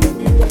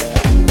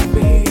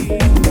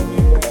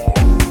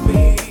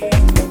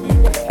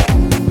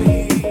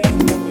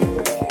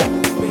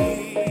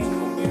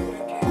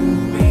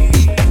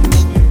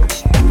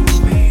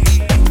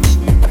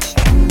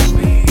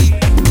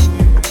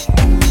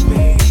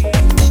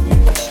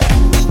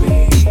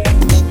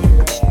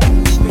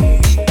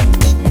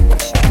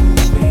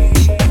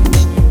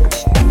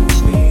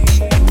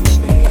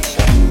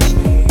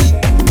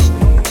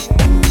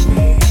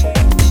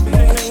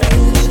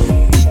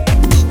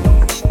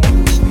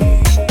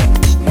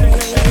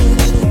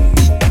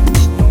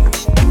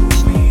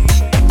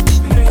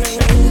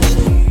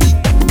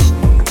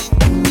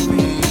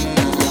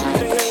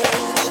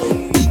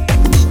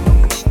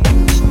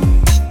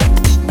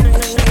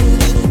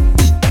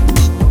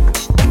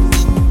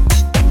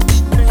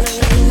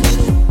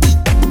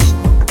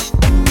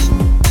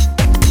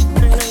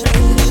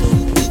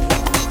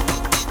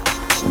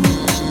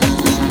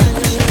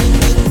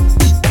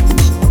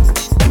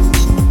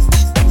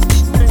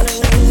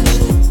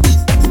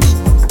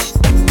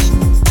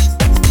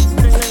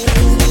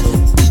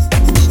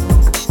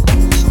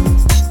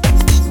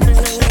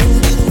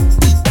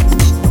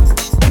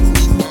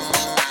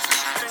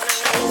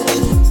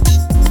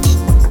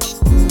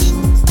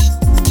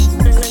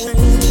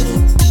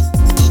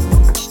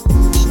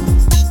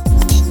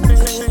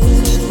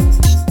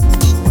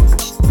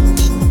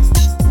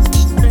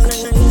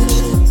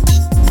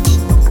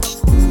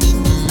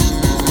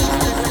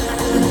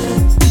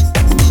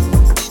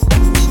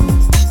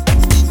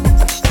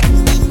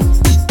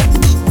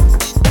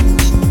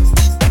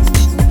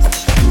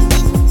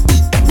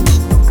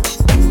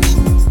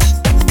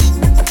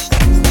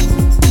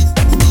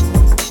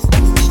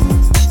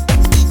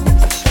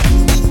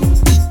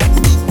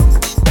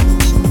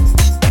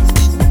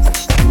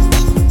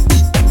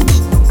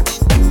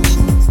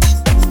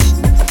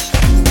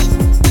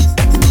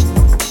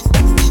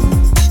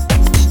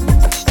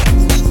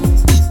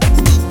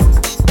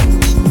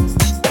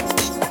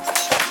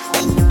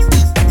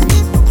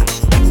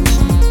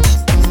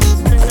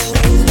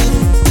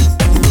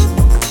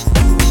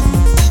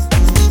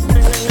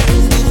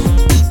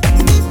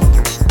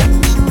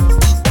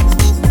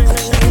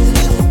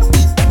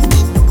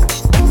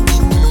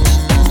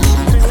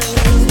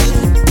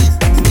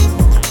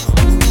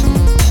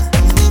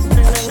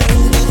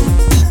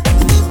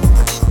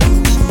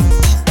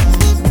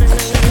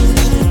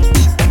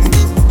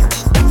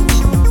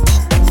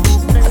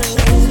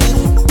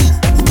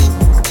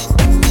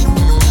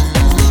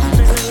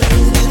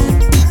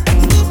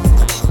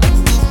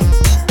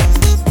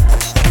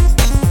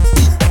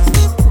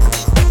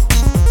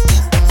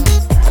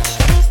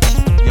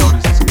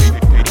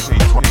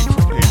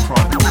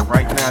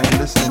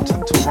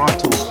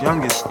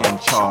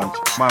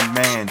 My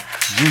man,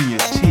 Junior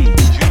T.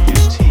 Junior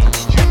T.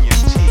 Junior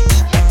T.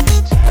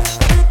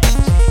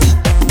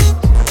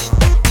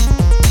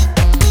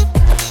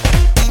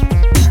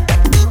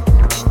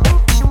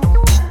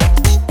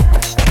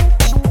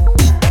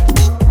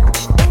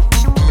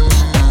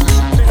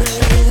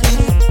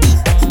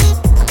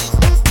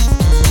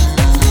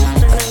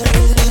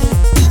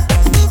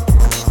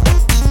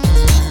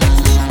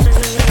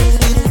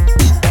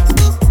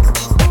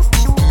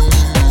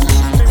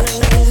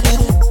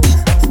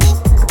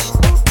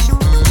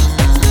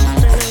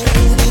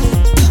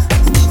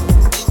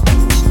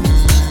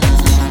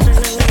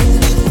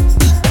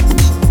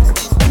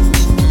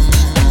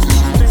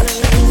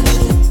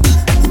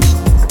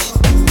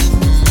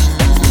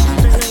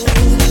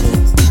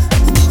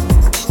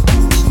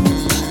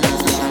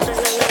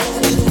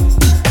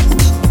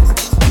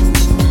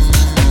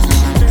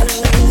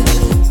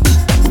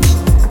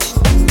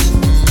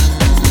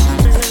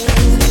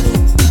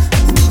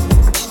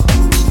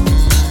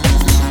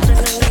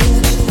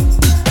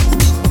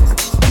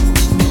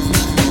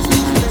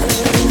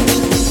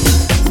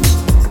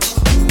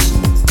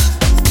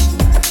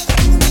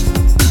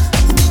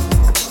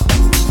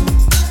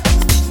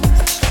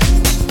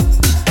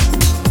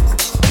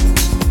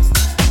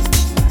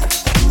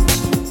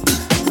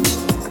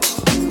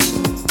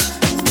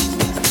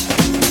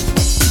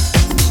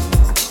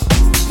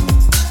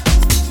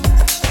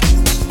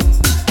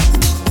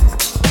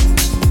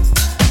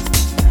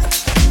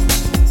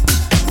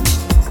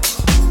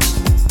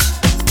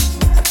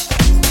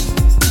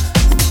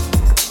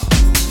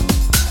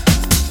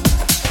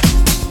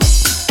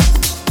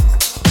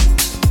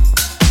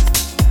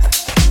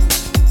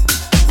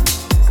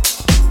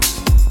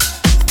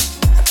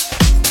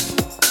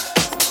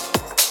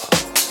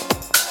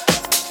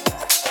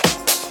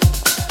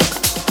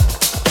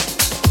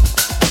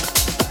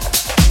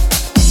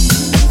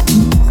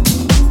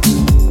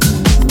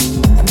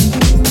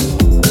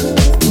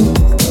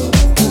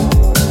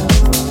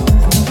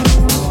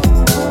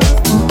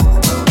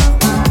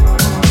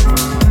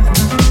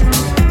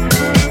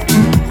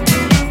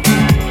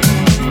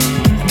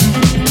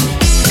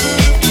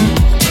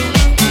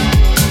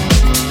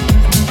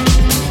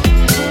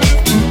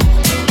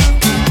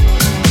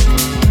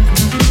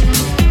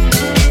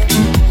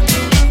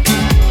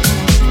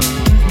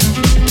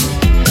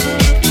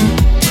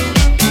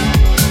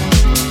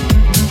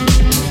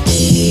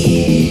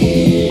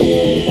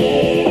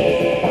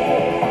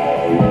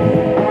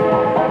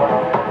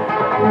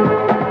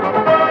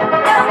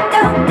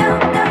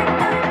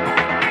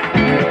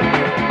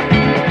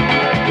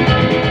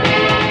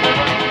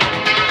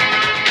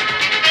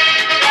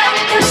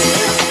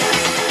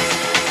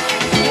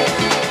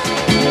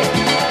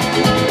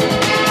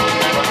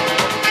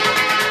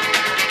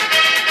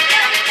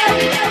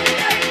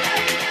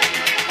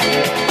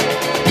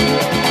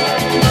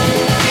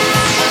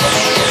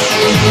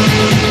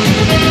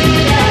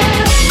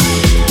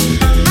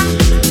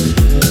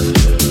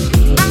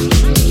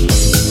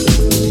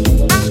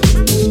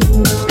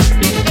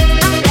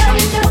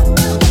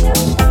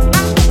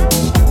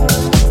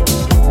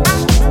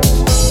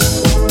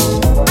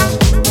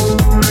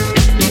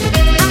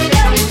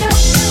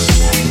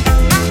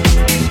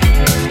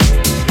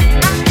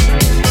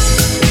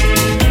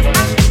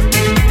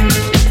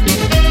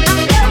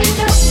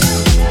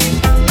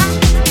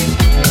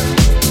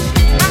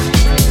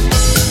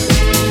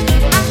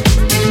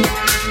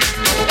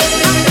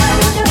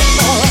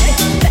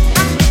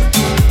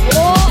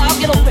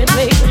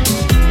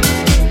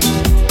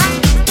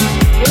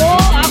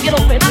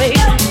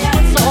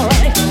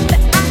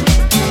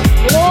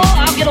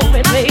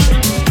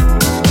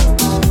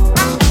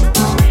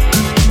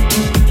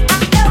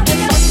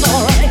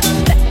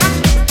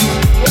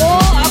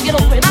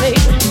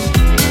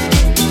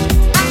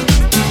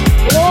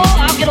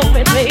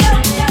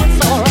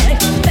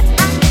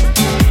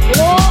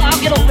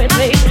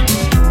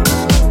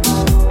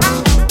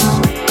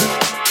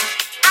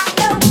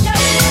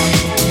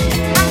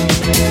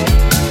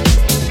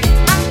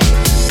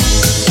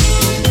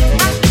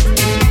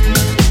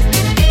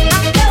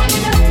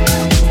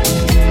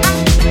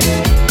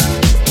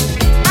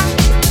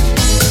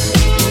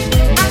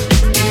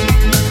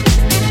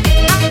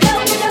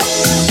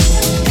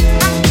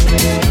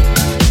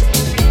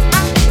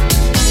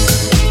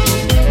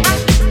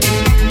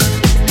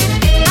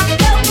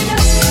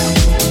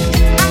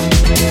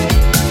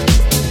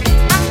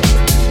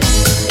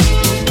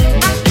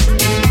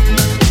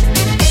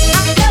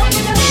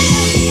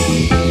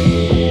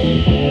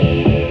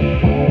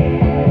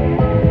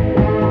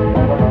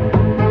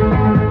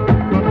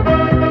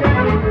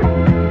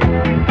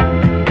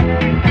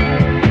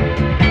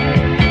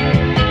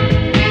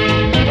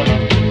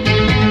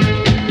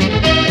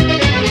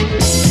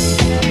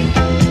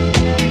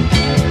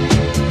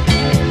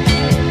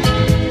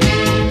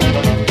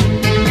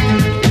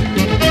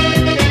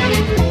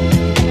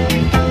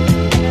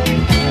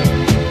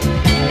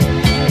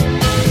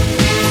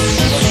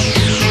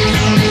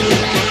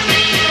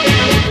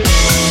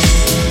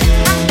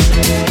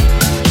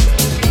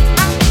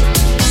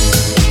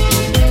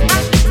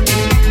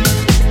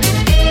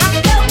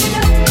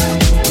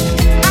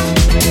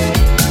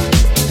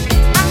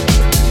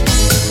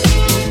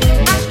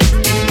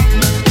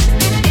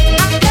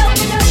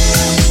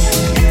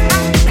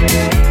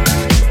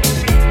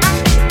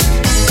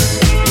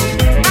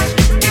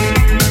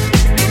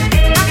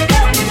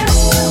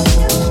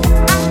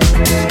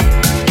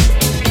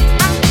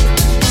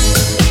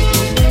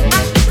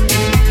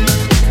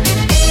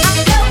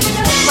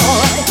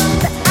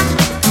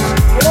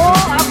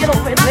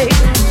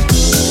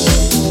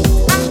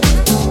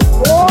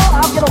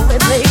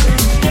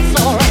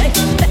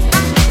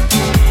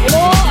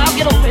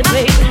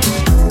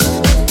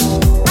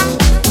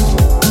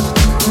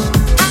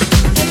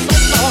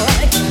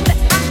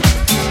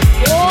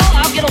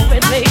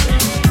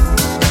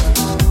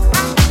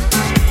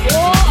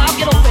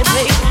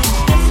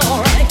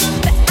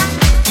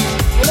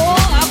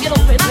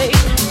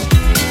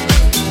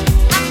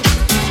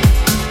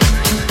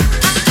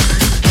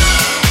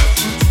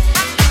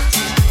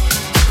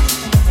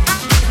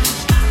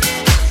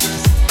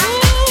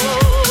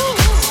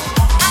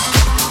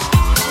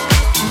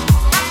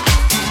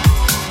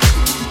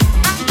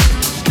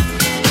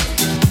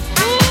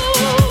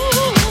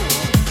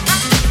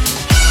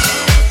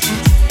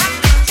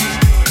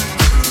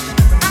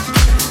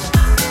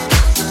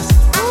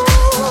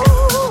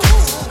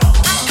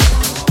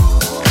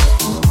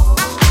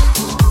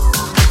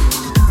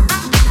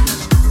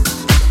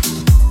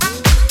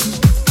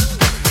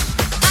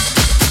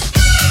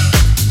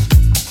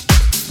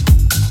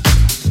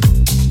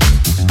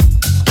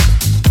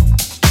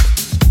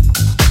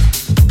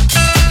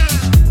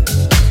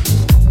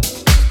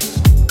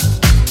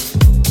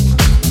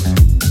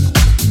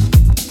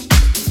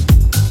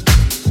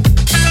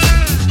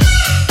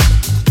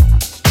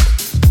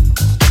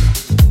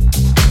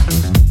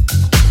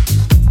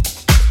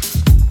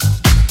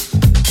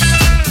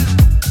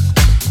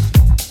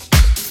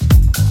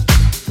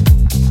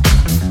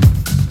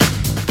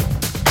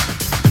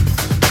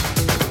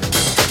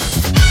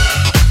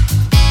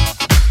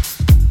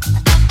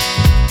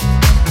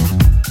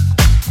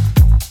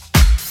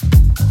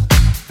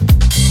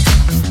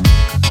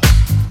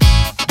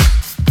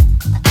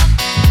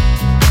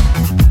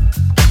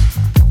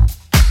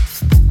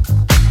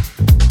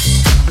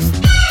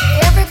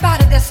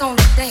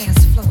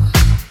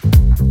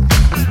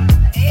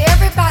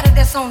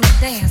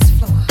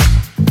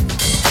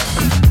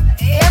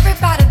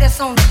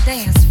 on the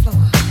dance floor.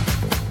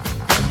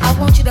 I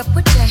want you to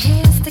put your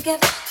hands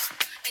together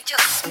and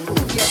just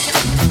move your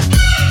hips.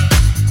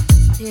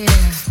 Yeah.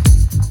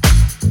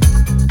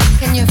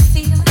 Can you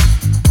feel it?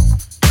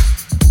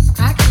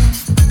 I can.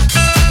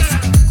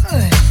 It's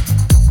good.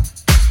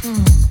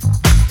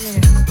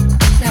 Yeah.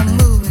 Now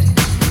move it.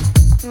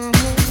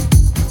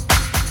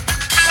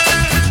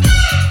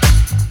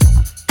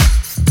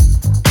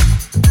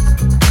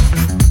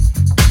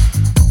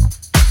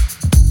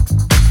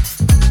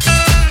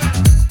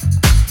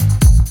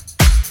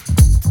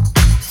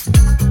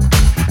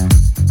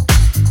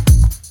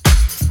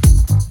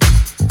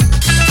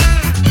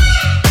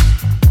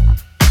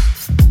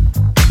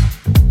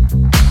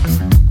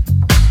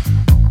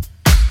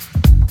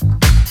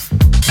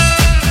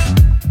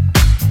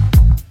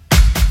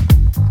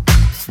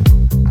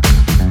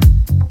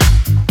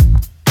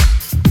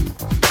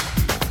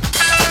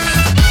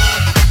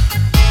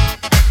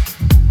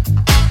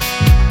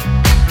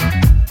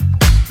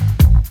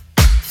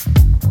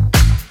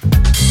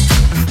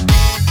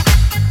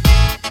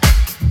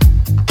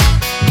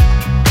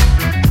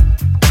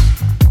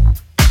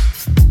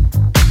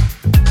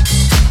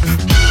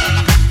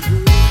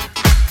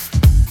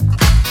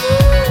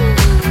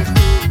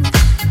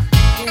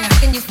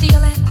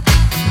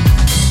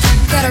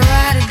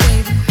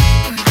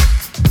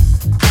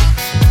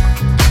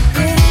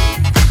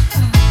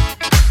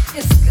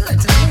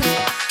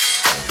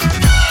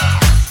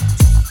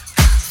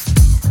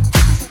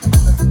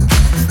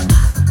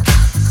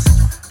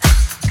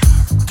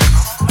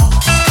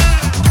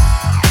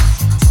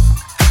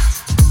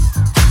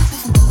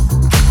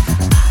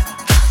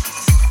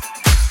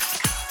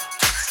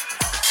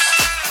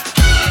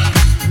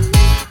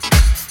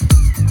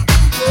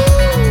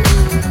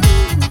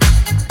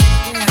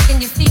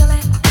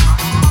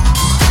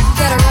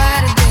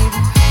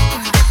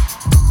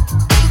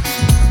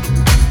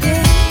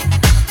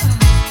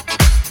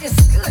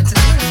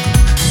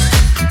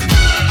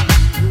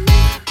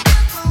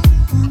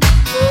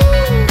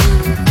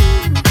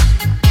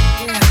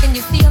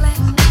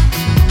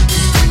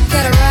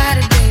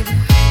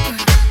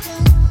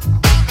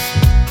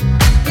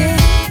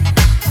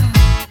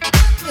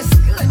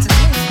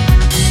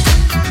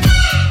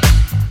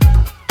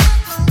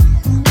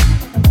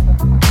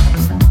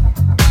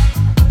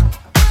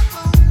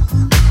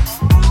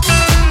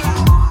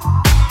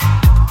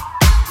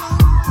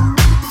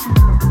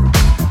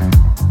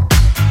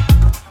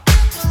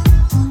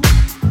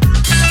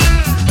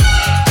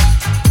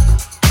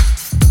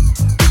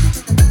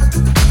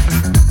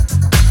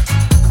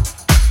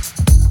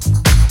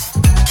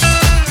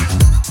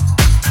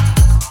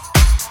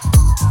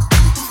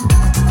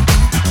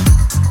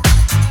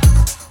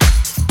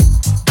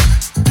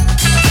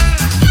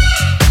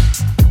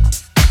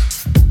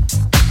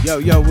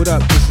 Yo, what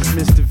up? This is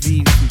Mr.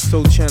 V from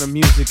Soul Channel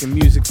Music and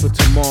Music for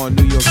Tomorrow,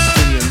 New York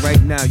City. And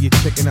right now you're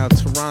checking out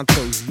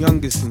Toronto's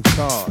youngest in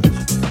charge.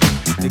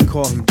 They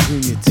call him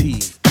Junior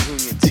T.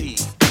 Junior T.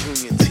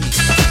 Junior T.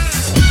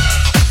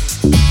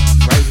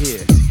 Right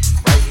here.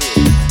 Right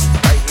here.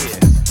 Right here.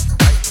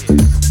 Right here.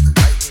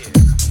 Right here.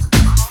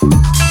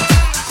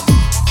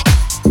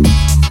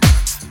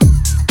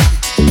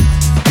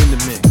 In the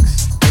mix.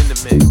 In the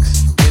mix.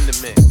 In the mix. In the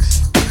mix.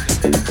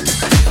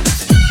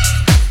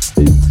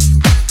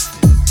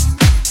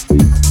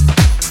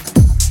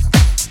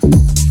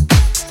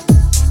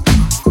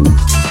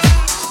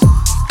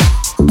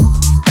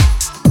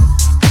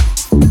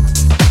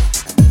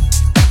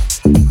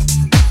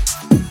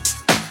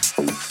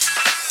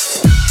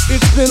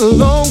 It's been a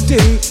long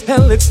day,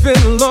 hell, it's been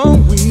a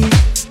long week.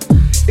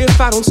 If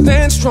I don't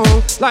stand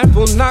strong, life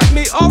will knock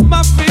me off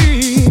my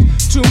feet.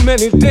 Too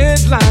many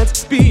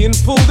deadlines being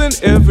pulled in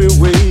every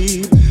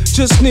way.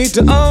 Just need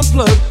to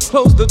unplug,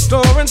 close the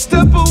door and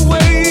step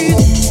away.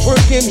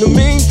 Working to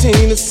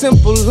maintain a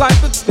simple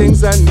life of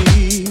things I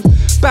need.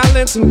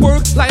 Balancing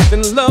work, life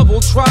and love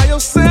will try your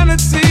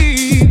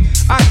sanity.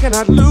 I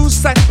cannot lose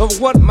sight of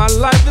what my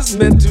life is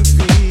meant to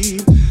be.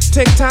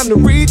 Take time to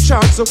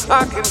recharge so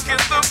I can get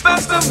the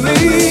best of me.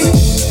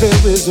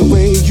 There is a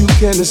way you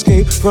can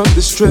escape from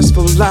this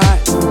stressful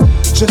life.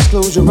 Just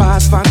close your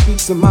eyes, find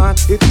peace of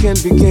mind. It can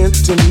begin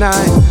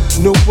tonight.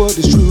 Know what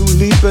is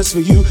truly best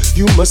for you.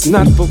 You must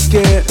not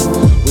forget.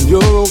 When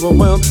you're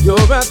overwhelmed, you're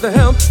at the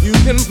helm. You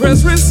can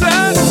press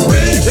reset.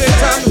 Take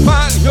time to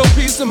find your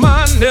peace of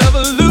mind.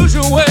 Never lose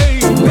your way.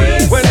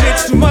 When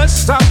it's too much,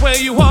 stop where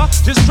you are.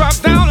 Just drop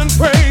down and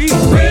pray.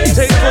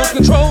 Take full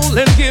control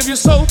and give your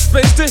soul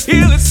space to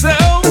heal itself.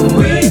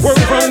 Work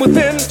from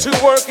within to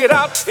work it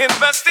out.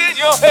 Invest in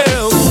your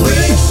health.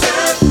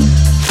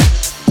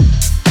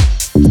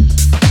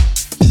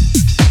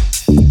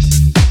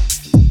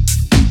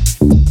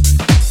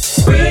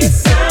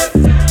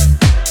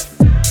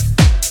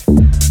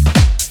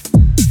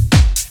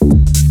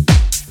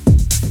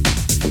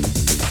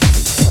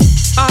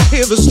 I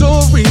hear the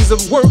stories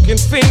of working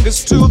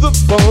fingers to the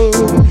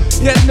bone,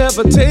 yet never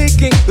never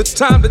taking the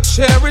time to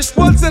cherish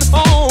what's at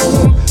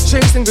home.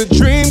 Chasing the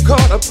dream,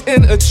 caught up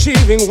in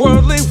achieving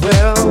worldly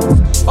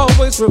wealth.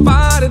 Always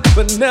providing,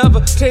 but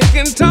never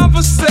taking time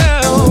for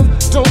self.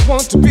 Don't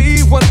want to be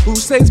one who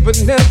says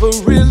but never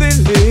really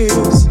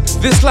lives.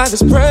 This life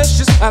is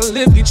precious, I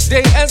live each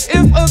day as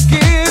if a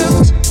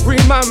gift.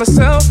 Remind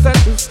myself that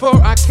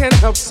before I can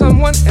help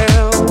someone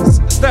else,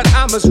 that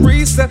I must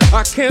reset,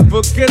 I can't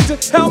forget to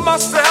help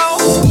myself.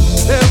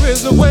 There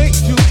is a way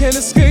you can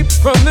escape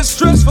from this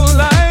stressful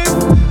life.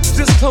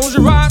 Just close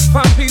your eyes,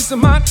 find peace of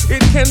mind,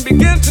 it can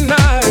begin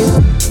tonight.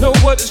 Know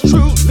what is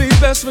truly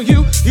best for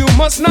you, you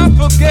must not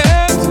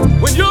forget.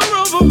 When you're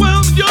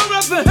overwhelmed, you're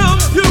at the helm,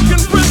 you can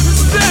press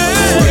reset.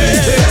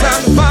 Take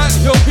time to find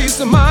your peace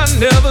of mind,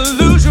 never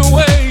lose your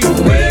way.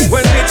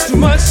 When it's too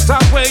much,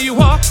 stop where you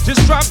are,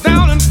 just drop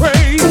down and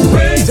pray.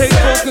 Take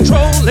full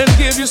control and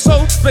give your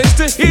soul space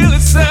to heal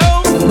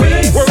itself.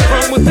 Work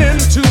from within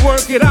to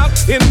work it out,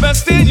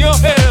 invest in your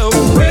health.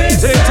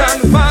 Take time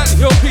to find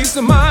your peace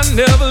of mind,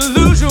 never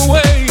lose your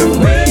way.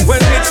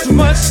 When it's too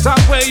much, stop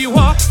where you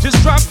are,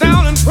 just drop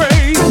down and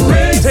pray.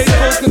 Take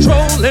full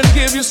control and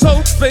give your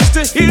soul space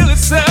to heal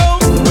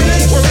itself.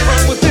 Work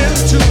from within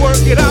to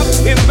work it out,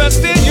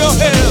 invest in your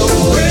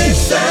health.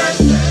 Reset.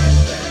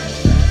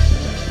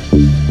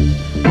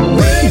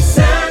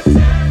 Reset.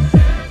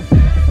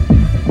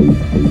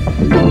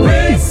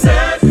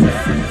 Reset.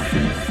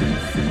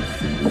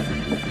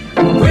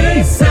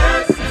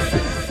 Reset.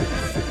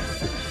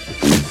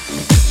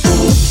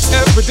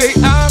 Every day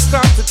I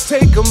stop to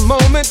take a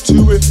moment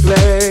to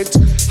reflect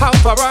how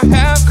far I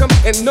have come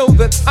and know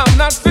that I'm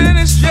not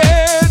finished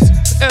yet.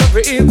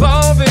 Ever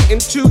evolving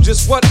into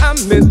just what I'm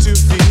meant to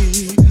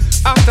be.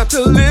 I stop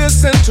to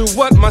listen to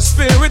what my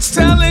spirit's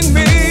telling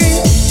me.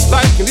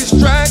 Life can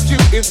distract you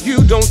if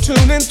you don't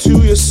tune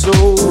into your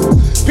soul.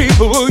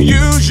 People will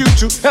use you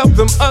to help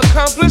them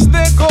accomplish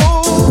their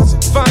goals.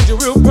 Find your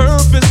real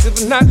purpose,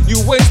 if not,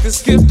 you waste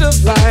this gift of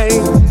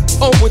life.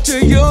 Owe it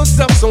to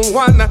yourself, so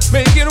why not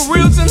make it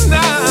real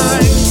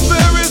tonight?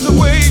 There is a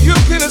way you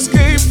can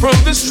escape from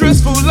this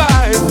stressful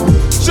life.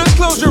 Just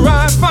close your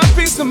eyes, find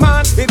peace of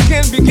mind, it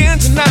can begin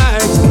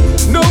tonight.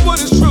 Know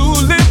what is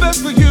truly best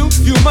for you,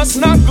 you must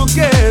not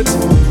forget.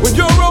 When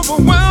you're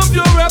overwhelmed,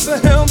 you're at the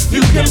helm,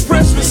 you can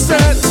press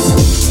reset.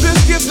 This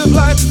gift of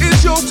life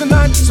is yours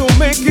tonight, so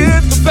make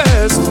it the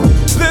best.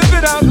 Live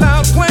it out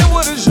loud, claim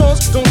what is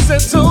yours, don't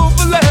settle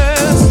for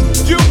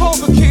less. You hold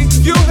the key,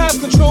 you have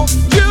control,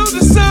 you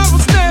decide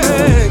what's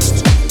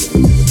next.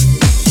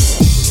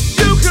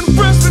 You can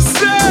press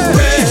reset.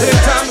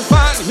 Take time to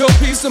find your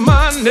peace of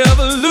mind,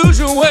 never lose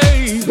your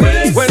way.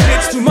 When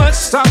it's too much,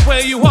 stop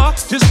where you are,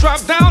 just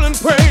drop down and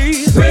pray.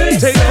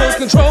 Take full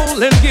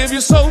control and give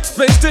your soul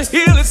space to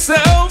heal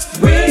itself.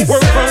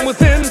 Work from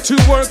within to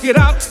work it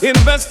out,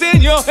 invest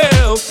in your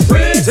health.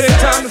 Take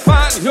time to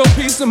find your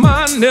peace of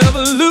mind, never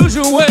lose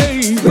your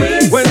way.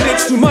 When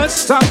it's too much,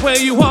 stop where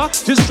you are,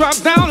 just drop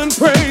down and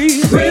pray.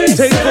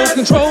 Take full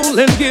control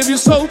and give your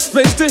soul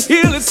space to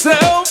heal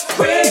itself.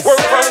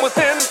 Work from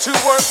within to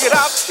work it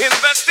out,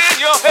 invest in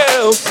your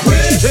health.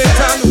 Take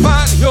time to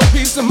find your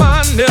peace of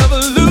mind, never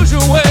lose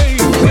your way.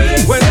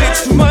 When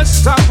it's too much,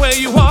 stop where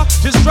you are,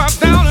 just drop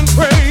down and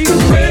pray.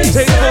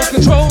 Take full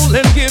control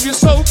and give your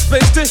soul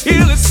space to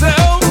heal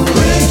itself.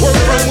 Work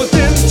from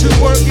within to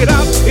work it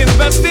out,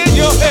 invest in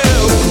your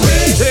health.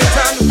 Take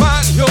time to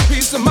find your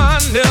peace of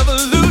mind, never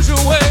lose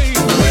your way.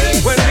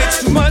 When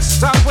it's too much,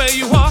 stop where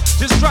you are,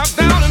 just drop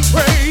down and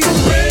pray.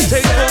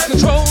 Take full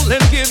control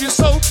and give your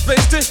soul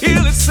space to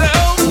heal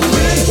itself.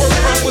 Work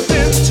from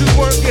within to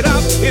work it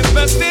out,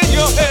 invest in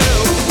your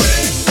health.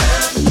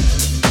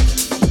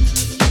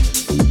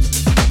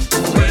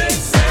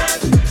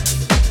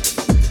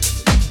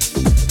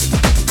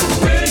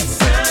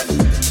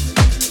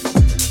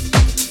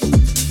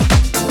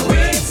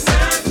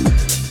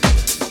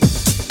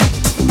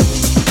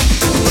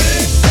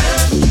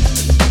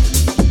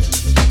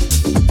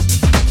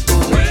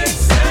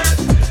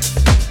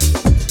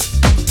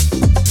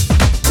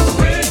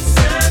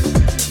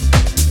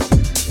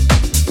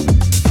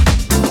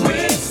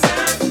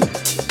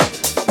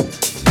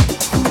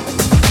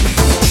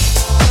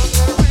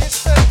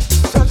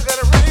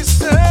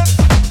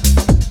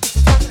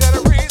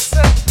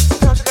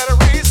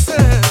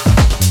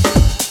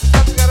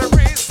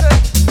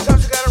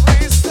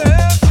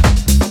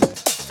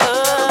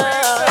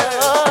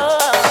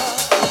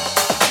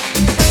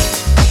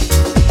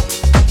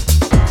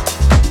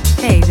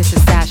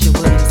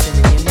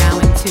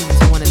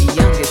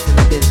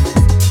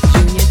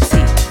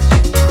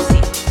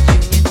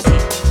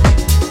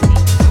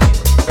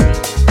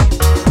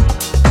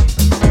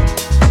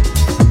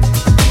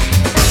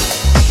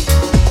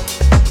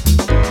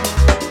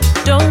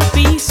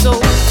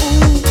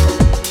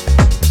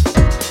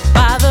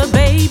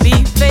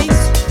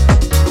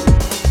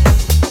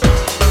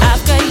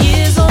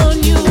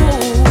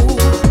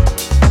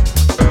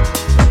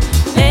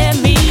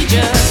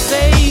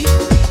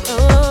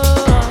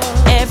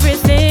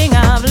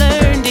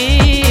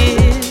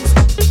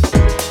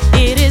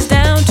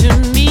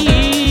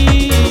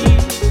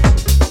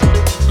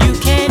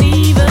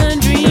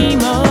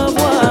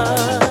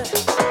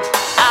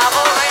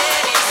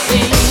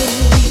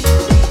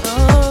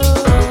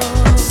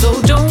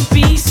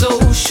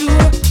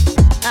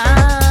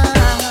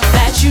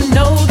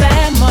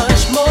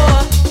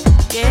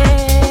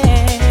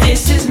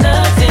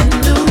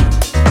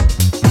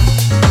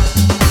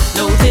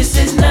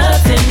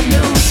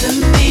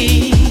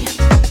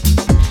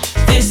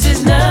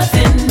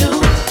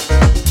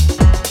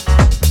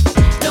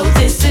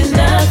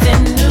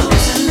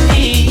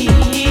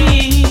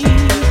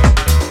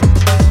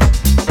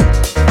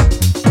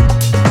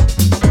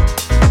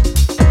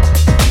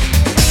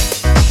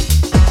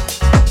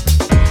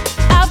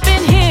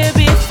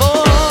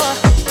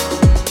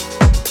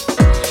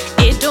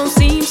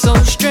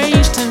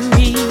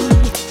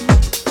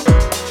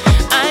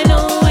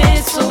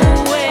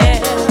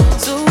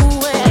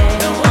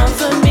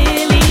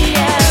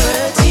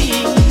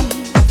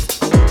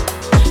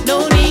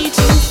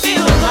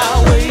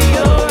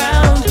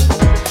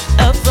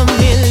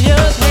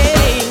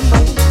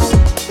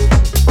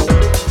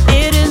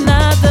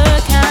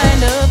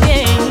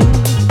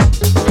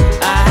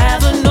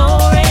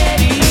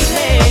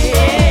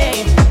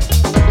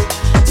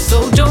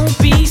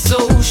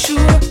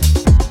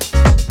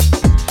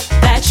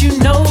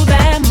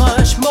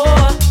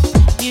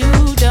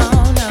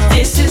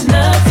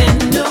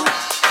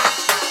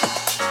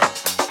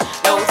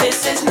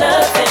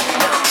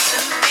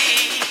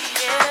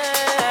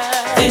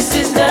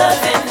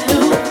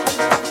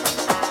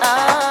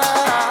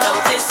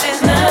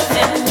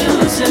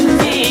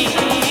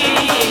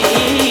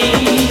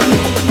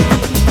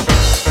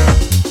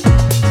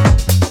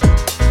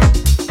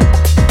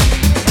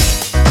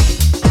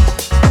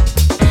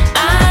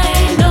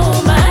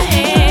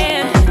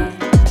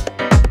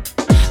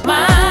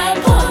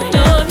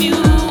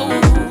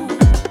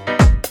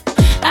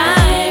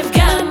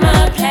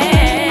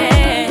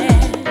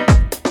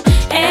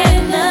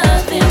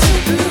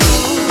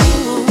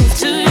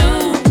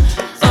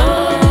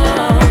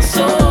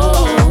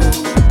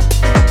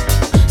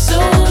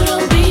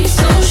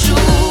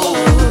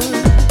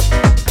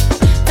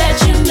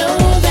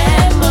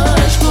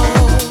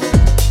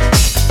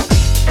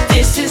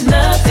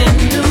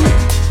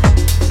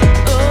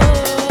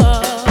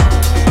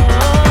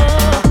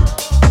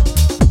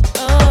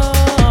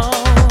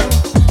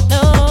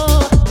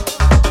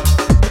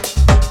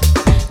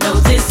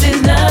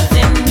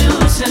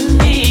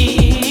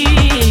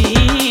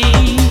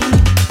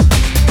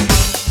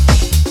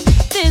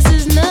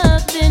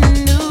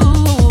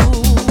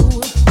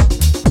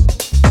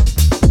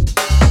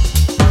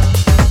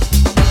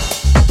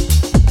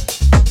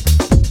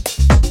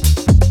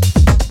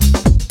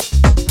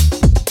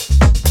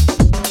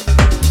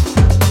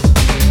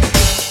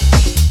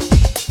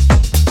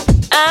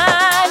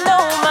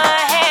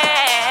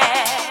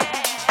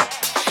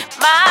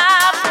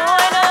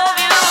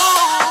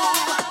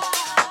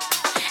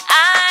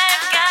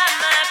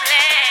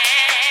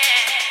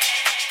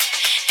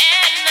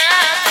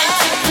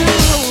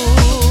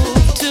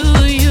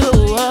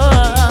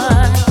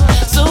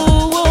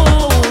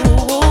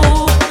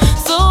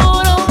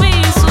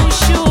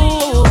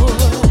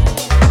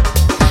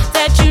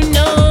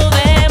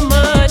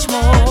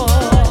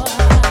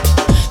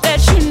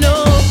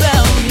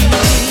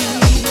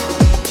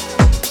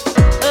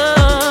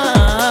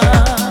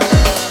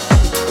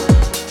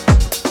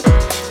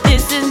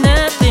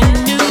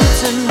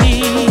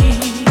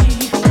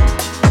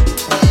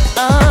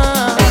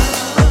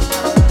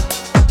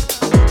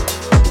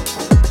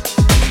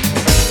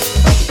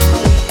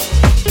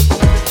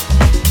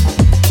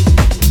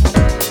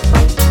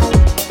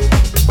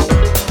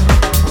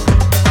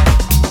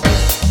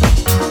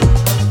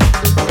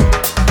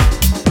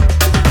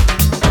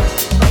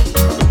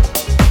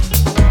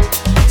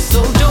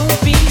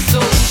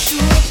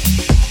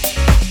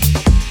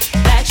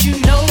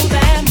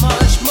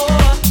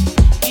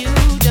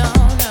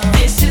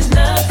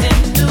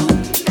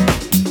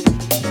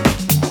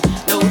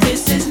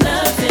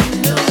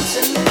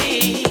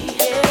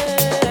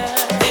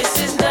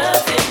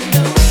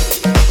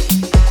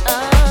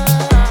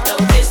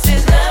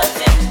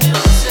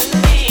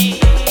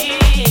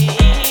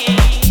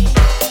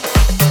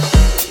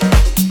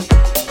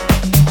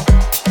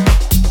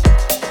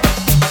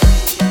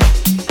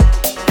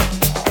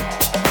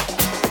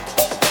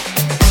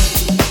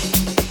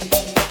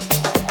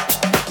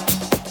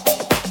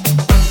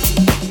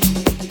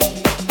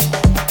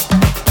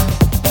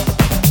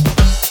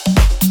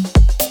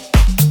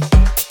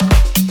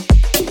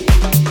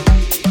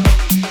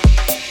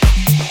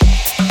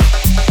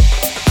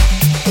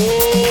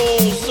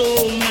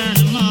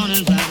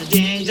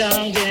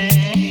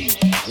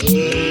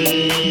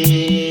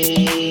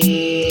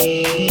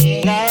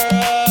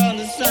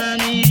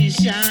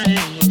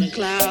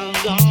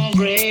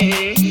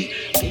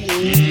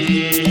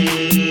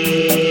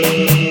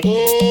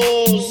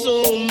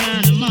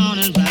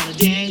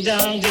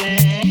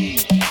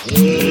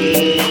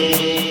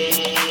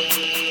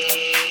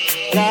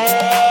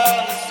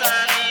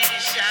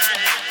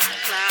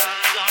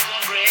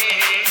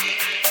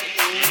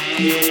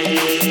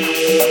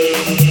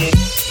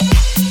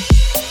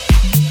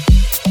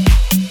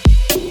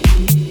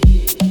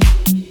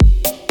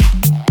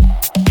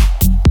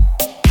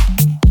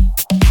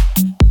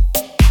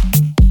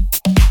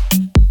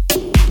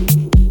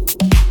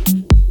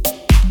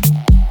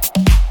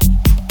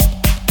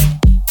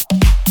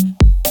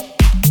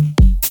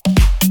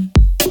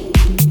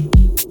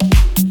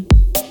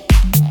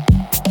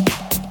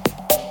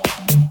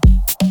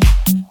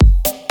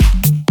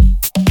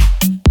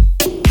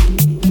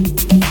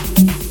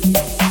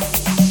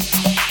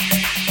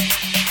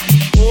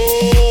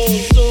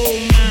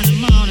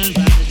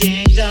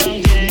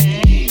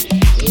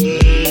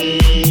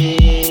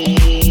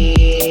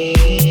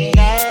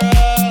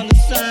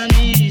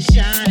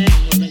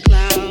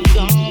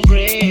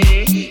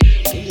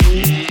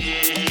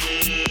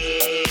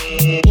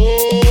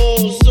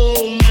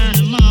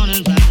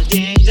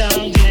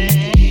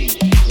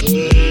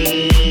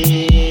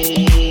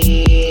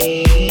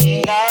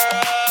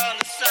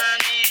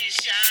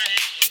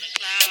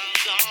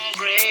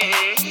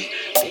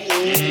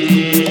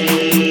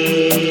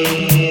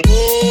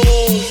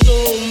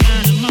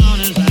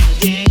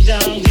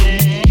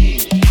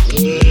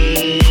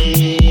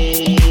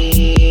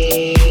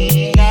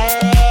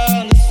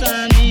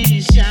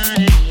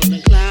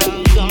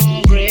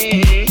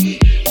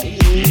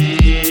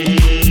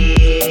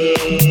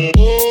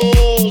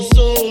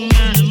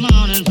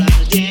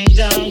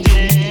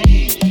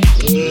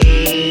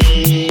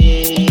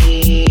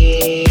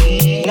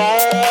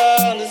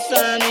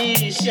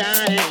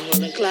 Shining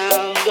when the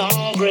clouds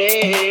gone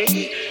gray.